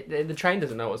 The train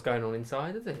doesn't know what's going on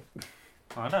inside, does it?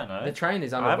 I don't know. The train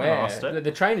is I haven't unaware. asked it.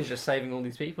 The train is just saving all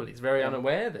these people. He's very Yeah.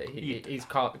 unaware that he's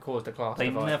caused a class They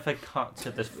divide. never cut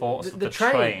to the thoughts of the the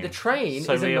train. The train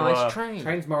So is a we nice were- train.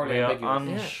 Train's morally We are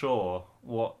ambiguous. unsure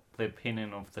what the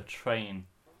opinion of the train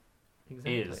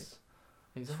Exactly. is.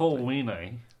 Exactly. For all we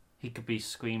know, he could be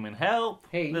screaming, "Help!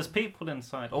 He. There's people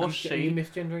inside," or Are you she.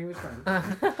 misgendering the train?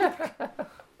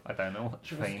 I don't know what Let's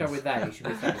trains. go with they. Should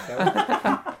we say so?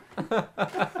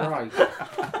 Right.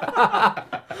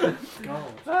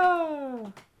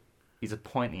 God. He's a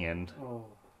pointy end. Oh.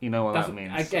 You know what that Doesn't-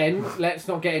 means. Again, let's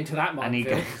not get into that And he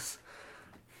minefield. goes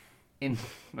in.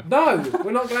 No,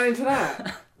 we're not going into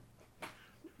that.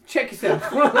 Check yourself.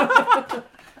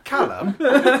 Callum,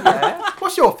 yeah.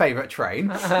 What's your favourite train?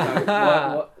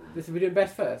 what? This are we doing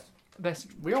best first? Best.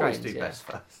 We always trains, do yeah. best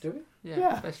first. Do we? Yeah.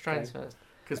 Yeah. Best trains first.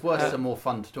 Because worst are more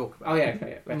fun to talk about. Oh yeah, okay.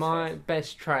 Yeah, best My first.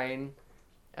 best train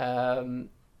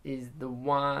is the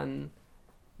one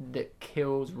that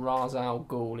kills Ra's al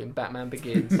Ghul in Batman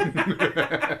Begins.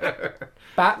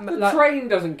 Batman. The train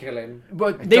doesn't kill him.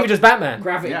 Well, neither does Batman.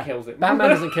 Gravity Yeah. kills him. Batman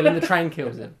doesn't kill him. The train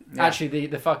kills him. Yeah. Actually,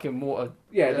 the fucking water.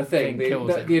 Yeah, the thing,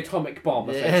 kills him. the atomic bomb,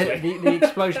 essentially. the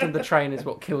explosion of the train is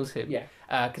what kills him. Yeah.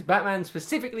 Because Batman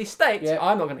specifically states, Yeah.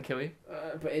 I'm not going to kill you,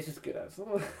 But it's just good as.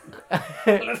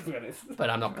 Let's be honest.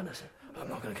 but I'm not going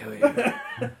to kill you.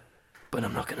 But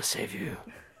I'm not going to save you.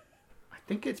 I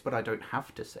think it's, but I don't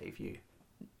have to save you.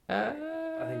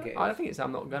 I think it's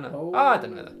I'm not gonna. Oh. I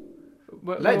don't know.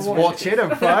 Let's watch it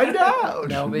and find out.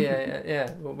 There'll be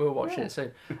we'll watch it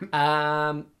soon.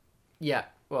 Yeah,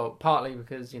 well, partly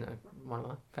because one of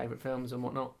my favourite films and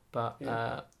whatnot, but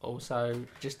Yeah. also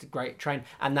just a great train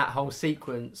and that whole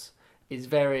sequence is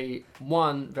very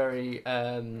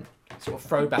sort of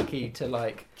throwbacky to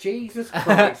like Jesus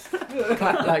Christ.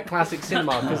 like classic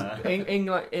cinema, because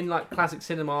in classic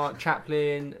cinema,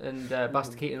 Chaplin and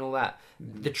Buster Keaton and all that,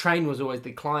 the train was always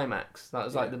the climax. That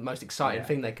was like the most exciting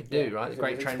thing they could do, right? The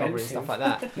Great Train Robbery and stuff like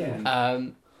that.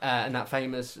 And that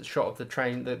famous shot of the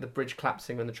train, the bridge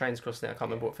collapsing when the train's crossing. I can't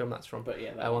remember what film that's from. But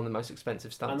yeah, one of the most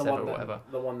expensive stunts and the ever, one or whatever.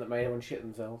 The one that made everyone shit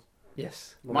themselves.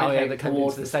 Yes. They came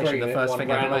into the station, the first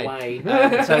thing ever made.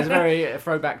 away. So it's a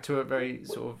throwback to a very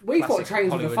sort of. We thought classic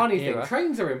trains were the Hollywood funny era. thing.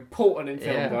 Trains are important in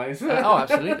film, Yeah. guys. Oh,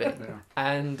 absolutely. Yeah.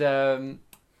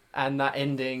 And that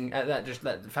ending, the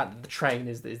fact that the train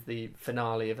is the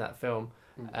finale of that film,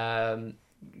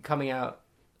 coming out.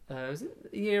 Was it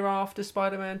a year after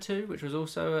Spider-Man 2, which was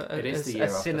also a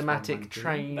cinematic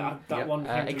train that one came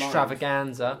to mind.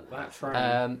 extravaganza. That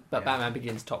train. But Batman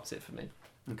Begins tops it for me.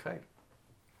 Okay.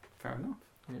 Fair enough.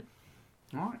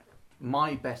 Yeah. All right.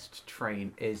 My best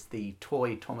train is the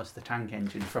toy Thomas the Tank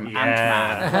Engine from Yeah.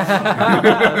 Ant-Man.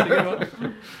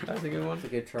 That's a good one. That's a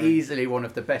good train. Easily one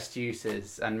of the best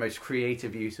uses and most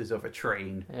creative uses of a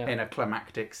train Yeah. in a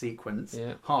climactic sequence,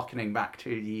 Yeah. harkening back to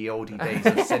the oldie days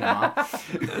of cinema.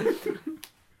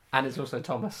 And it's also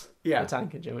Thomas the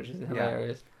Tank Engine, which is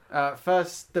hilarious.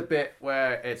 First, the bit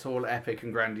where it's all epic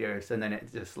and grandiose, and then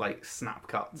it just like snap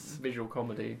cuts. Visual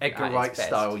comedy. Edgar at its Wright best.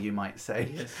 style, you might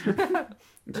say, Yes.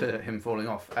 to him falling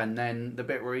off. And then the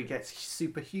bit where he gets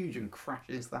super huge and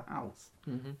crashes the house.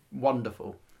 Mm-hmm.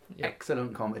 Wonderful. Yep.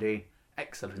 Excellent comedy.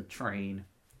 Excellent train.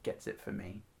 Gets it for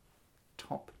me.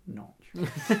 Top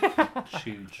notch.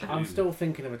 Huge. I'm still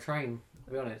thinking of a train,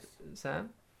 to be honest. Sam?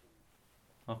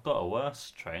 I've got a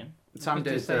worse train. Sam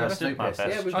Did you did say yours? Did my Snoopist.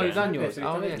 best. we've Oh, you've train. done yours.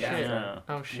 Oh, yeah, Yeah. shit. Yeah.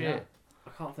 Oh, shit. Yeah. I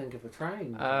can't think of a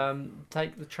train.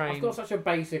 Take the train. I've got such a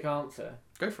basic answer.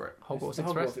 Go for it. Hogwarts It's the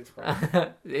Express. Hogwarts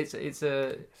Express. it's It's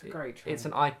a great train.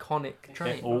 an iconic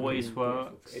train. It always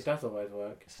works. It does always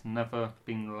work. It's never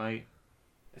been late.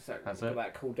 It's that, Has got it?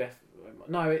 that cool death.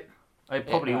 No, it It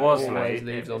probably It was always late.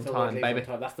 leaves on it's always time, leaves baby. on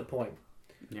time. That's the point.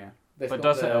 Yeah. There's But not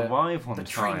does it the- arrive on The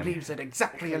time? train leaves at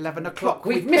exactly 11 o'clock.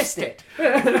 We've missed it.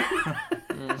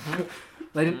 Mhm.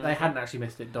 They didn't. They hadn't actually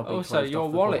missed it. Dobby Also, closed your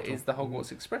off the wallet portal. is the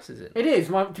Hogwarts Express, is it? It is.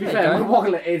 To be There fair, you my go.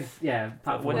 wallet is. Yeah. But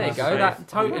platform when There you That's go. safe. That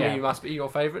totally Yeah. must be your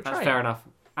favourite train. That's fair enough.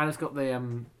 And it's got the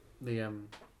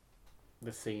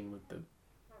scene with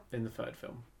in the third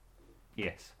film.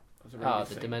 Yes. It was a really Oh, good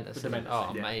the scene. Dementor The scene. Dementor Oh,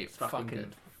 scene, yeah. mate, It's fucking fucking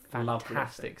good. Lovely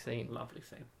fantastic scene. Lovely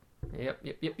scene.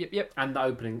 Yep. And the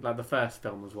opening, like the first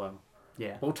film as well.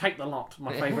 Yeah. We'll take the lot.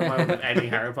 My favourite moment of any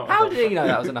Harry Potter. How film. did he know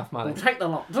that was enough money? We'll take the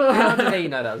lot. How did he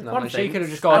know that was enough One money? She thing, could have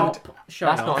just gone, stop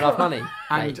showing that's not off. enough money.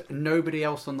 And mate. nobody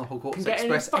else on the Can Hogwarts get any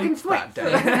Express fucking ate that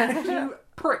sweets. day. You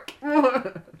prick.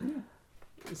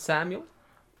 Samuel?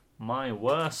 My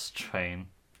worst train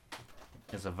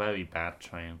is a very bad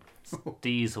train. It's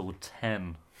Diesel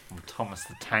 10 from Thomas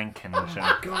the Tank Engine.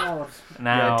 God.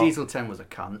 Now, Yeah, Diesel 10 was a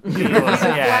cunt. he was,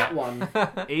 Flat yeah, one. he's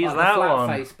Like the that flat one.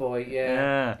 face boy.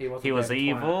 Yeah. Yeah, wasn't he was a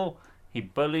bit of a twat. evil. He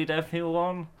bullied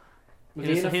everyone. Was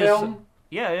he in a He's- film?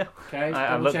 Yeah. Okay. I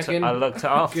double looked. checking. I looked it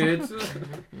up. Good.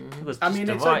 He was I just mean,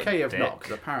 a it's right okay if dick. not,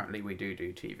 because apparently we do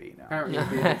TV now. Apparently.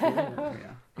 Yeah.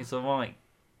 He's a right.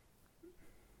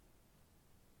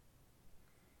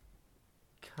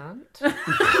 Cunt?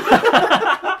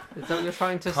 Is that what you're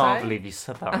trying to Can't say? believe you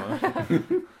said that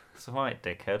one. He's a right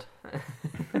dickhead.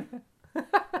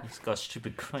 He's got a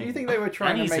stupid crane. Do you think they were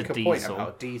trying And to he's make a a point diesel.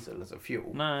 about diesel as a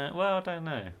fuel? No, well, I don't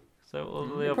know. So all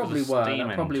the They other probably steam were. engines,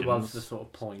 That probably was the sort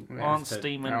of point. Yeah. aren't As to-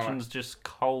 steam Alright. engines just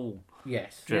coal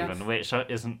Yes. driven, Yes. which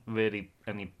isn't really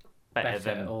any better Better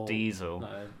than or- diesel.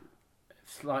 No.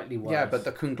 Slightly worse. Yeah, but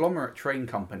the conglomerate train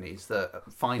companies that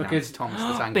finance Because- Thomas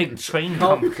the Tank Big Engine- train coal,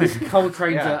 company. because coal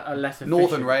trains Yeah. are less efficient.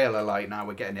 Northern Rail are like, now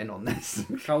we're getting in on this.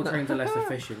 Coal trains are less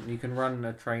efficient. You can run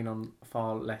a train on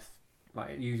far less,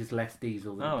 like it uses less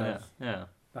diesel than Oh it yeah, does. yeah.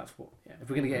 That's what. Yeah. If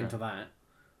we're gonna get Yeah. into that,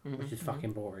 which is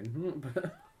fucking boring.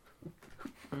 But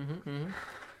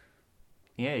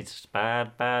Yeah, it's just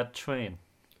bad train.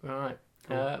 Right.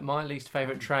 My least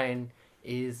favourite train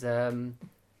is you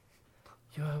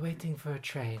are waiting for a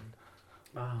train.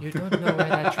 You don't know where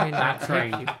that train That might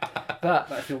train. take you. But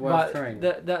that's your worst train.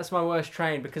 that's my worst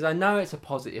train because I know it's a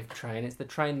positive train. It's the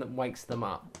train that wakes them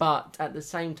up. But at the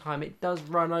same time, it does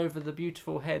run over the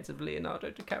beautiful heads of Leonardo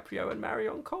DiCaprio and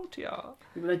Marion Cotillard.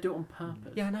 They do it on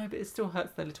purpose. Yeah, I know, but it still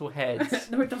hurts their little heads.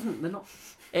 No, it doesn't. They're not.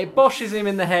 It boshes him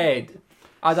in the head.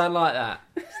 I don't like that.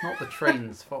 It's not the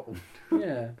train's fault.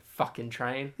 Yeah. Fucking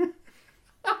train.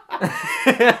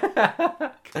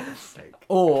 God's sake.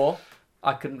 Or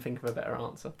I couldn't think of a better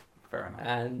answer. Fair enough.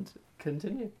 And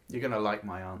continue. You're going to like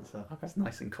my answer. Okay. It's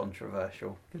nice and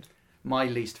controversial. Good. My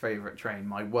least favourite train,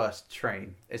 my worst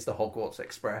train, is the Hogwarts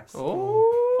Express. Oh.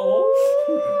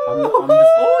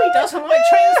 He doesn't like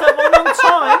trains that one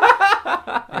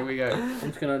on time. Here we go. I'm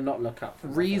just gonna not look up.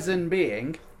 Reason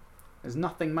being, there's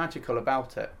nothing magical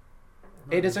about it.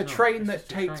 It is a train that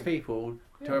takes people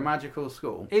to a magical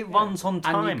school. It runs on you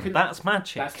time. can- That's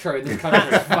magic. That's true. This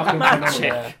country is fucking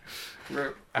Magic.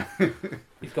 phenomenal.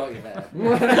 He's got you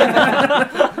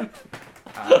there.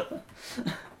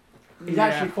 He's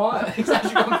actually quiet. He's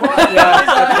actually gone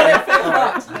quiet.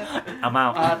 I'm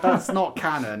out. That's not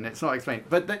canon. It's not explained.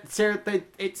 But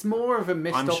it's more of a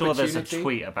missed I'm opportunity. sure there's a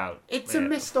tweet about It's it. a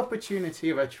missed opportunity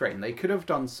of a train. They could have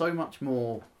done so much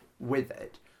more with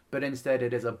it, but instead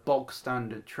it is a bog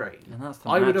standard train. And that's the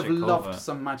I would have magic of loved it.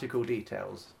 some magical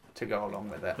details to go along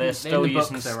with it. They're still the books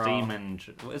using there steam are.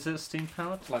 engine. Is it steam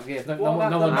powered? Like, yeah, no Well,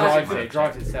 one that- drives that's it. It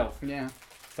drives itself. Yeah.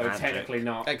 So Magic. technically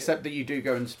not. Except that you do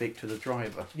go and speak to the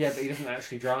driver. Yeah, but he doesn't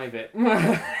actually drive it.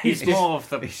 He's more of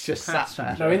the. He's just sat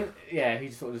there. No, he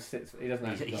sort of just sits. He doesn't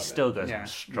He, actually he drive still it. goes Yeah, on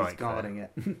he's strike. guarding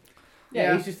it.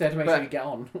 Yeah, he's just there to make but- sure you get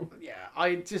on. Yeah,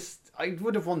 I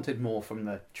would have wanted more from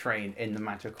the train in the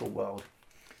magical world.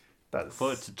 That's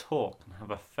For it to talk and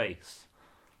have a face.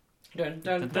 Dun,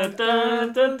 Dun, dun,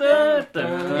 dun, dun, dun, dun,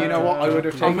 dun, You know what? I would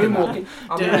have I'm taken that. moonwalking.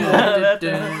 I'm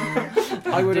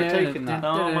moonwalking. I would have taken that. Oh,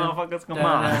 motherfucker's gone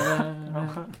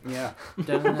mad. Yeah.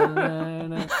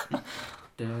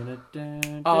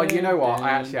 Oh, Oh, you know what? I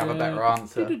actually have a better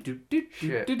answer.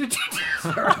 Shit. You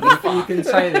can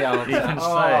say the answer. You can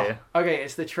Oh, say. okay,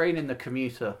 it's the train in the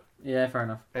commuter. Yeah, fair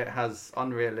enough. It has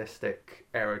unrealistic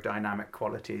aerodynamic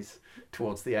qualities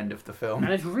towards the end of the film.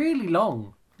 And it's really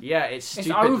long. Yeah, it's It's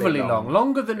stupidly overly long.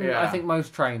 Longer than Yeah. I think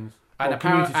most trains. And Or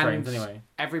commuter apparent- trains, and anyway.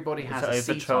 Everybody has It's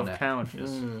a over seat 12 on it.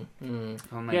 carriages. Doesn't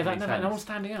make Yeah, any no sense. one's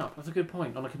standing up. That's a good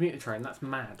point. On a commuter train, that's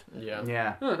mad. Yeah.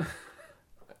 Yeah.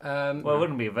 Well, it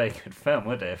wouldn't be a very good film,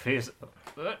 would it? If he's.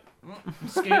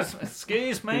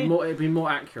 Excuse me. It'd be more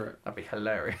accurate. That'd be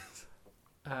hilarious.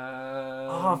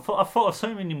 Oh, I thought of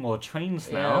so many more trains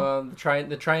yeah, now. well,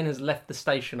 the train has left the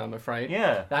station, I'm afraid.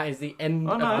 Yeah. That is the end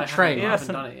Oh, of no, the I train. I Yes,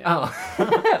 haven't done it yet. Oh,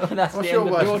 that's What's the your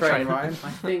end worst of your train, train. Ryan? I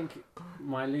think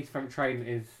my least favourite train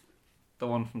is The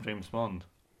one from James Bond.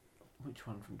 which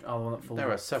one from? Oh, the one that falls.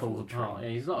 There are several falls apart. trains.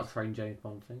 Yeah, he's not a train James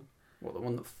Bond thing. What, the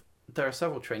one that... There are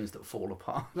several trains that fall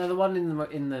apart. No, the one in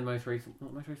the most recent,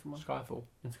 not most recent one, Skyfall.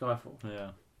 in Skyfall.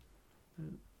 Yeah.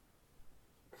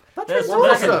 That There's, train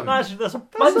was awesome. there's a I'm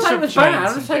bunch not saying of it's bad. trains I'm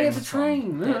just in saying it's a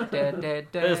James Bond. train.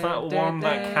 There's that one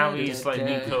that carries like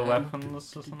nuclear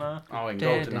weapons, isn't there? Oh, in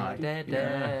GoldenEye.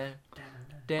 Yeah.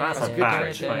 That's That's a a good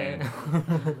bad train.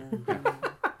 train.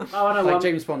 Oh, I know Like one.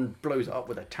 James Bond blows it up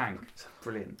with a tank. It's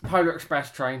brilliant. Polar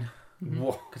Express train.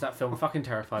 What? Because that film fucking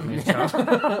terrified me as a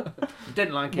child.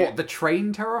 Didn't like it. What, the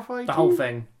train terrified The you? whole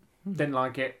thing. Didn't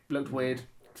like it. Looked weird.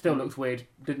 Still looks weird.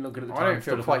 Didn't look good at the time. I don't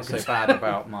still feel looked quite so good. bad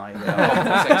about my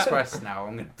Hogwarts Express now.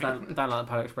 I'm Don't like the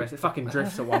Polar Express. It fucking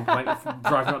drifts at one point,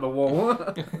 driving up the wall.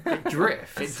 gonna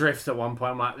drift. It drifts at one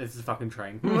point. I'm like, this is a fucking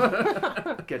train.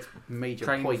 Gets major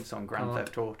Trains points on Grand can't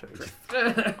Theft Auto.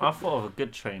 I thought of a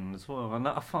good train as well. And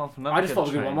I thought of another I just thought of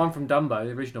a good train. one from Dumbo,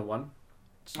 the original one.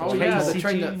 Oh yeah, the KCG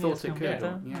train that is thought it gonna could. be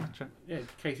down Yeah. the track. Yeah,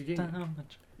 KCG. Down the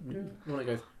track. The one that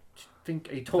goes, think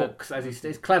he talks as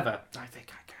it's clever. I think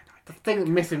I can. The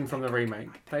thing missing from the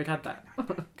remake, they'd had that.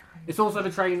 It's also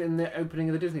the train in the opening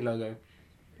of the Disney logo.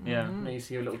 Yeah. And you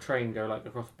see a little train go like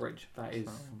across the bridge. That is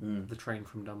Mm. the train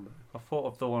from Dumbo. I thought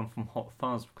of the one from Hot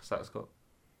Fuzz because that's got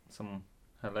some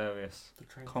hilarious The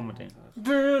train comedy.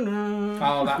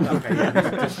 Oh, that okay.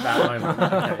 Yeah, just that moment.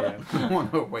 Okay, yeah. The one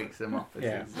that wakes him up.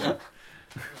 Yeah.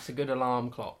 It's a good alarm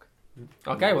clock.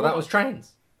 Okay, well that was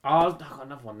trains. Oh, I've got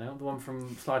another one now. The one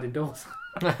from Sliding Doors.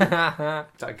 Is that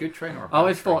a good train or a bad I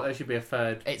always train? thought there should be a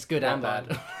third. It's good and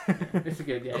bad. It's a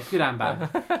good, yeah, it's good and bad.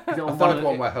 A third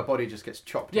one where her body just gets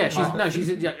chopped. Yeah, in she's half. no, she's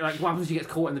yeah, like what happens if she gets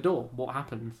caught in the door? What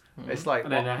happens? It's like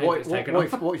And then her head what, gets what, taken what,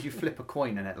 off. if, what if you flip a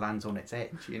coin and it lands on its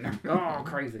edge? You know. Oh,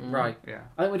 crazy! Right, Yeah.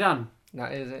 I think we're done.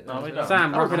 That is it. No, we That's don't.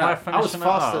 it. Sam, wrap it up. I was Finishing it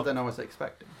faster up. than I was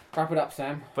expecting. Wrap it up,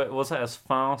 Sam. But was it as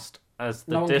fast as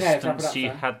the No one cares, wrap it distance up, you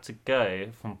Sam. had to go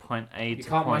from point A You to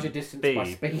can't point measure distance B? by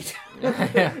speed.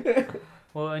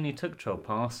 Well, it only took 12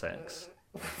 parsecs.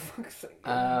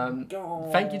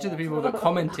 Thank you to the people that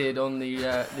commented on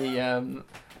the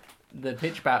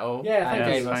pitch battle Yeah, and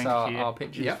thank gave you. us Thank our, you. our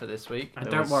pictures Yeah. for this week. And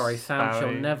It don't was worry, Sam shall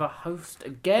Barry. never host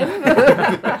again.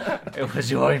 It was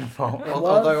your own fault.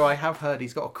 Although I have heard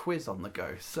he's got a quiz on the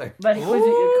go, so But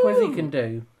quiz he can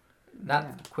do.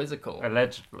 That's quizzical.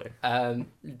 Allegedly.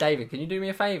 David, can you do me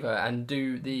a favour and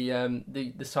do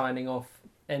the signing off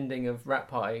ending of Rat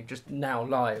Party just now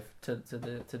live to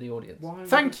the audience. Why?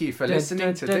 Thank you for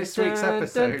listening to this week's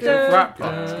episode of dun, Rat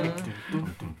Party.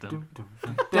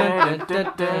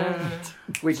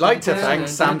 We'd like to thank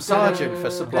Sam Sargent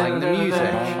for supplying the music.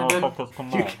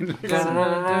 You can listen.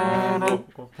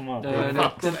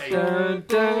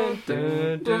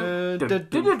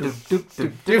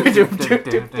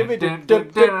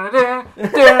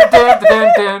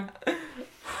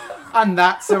 And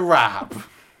that's a wrap.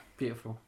 Beautiful.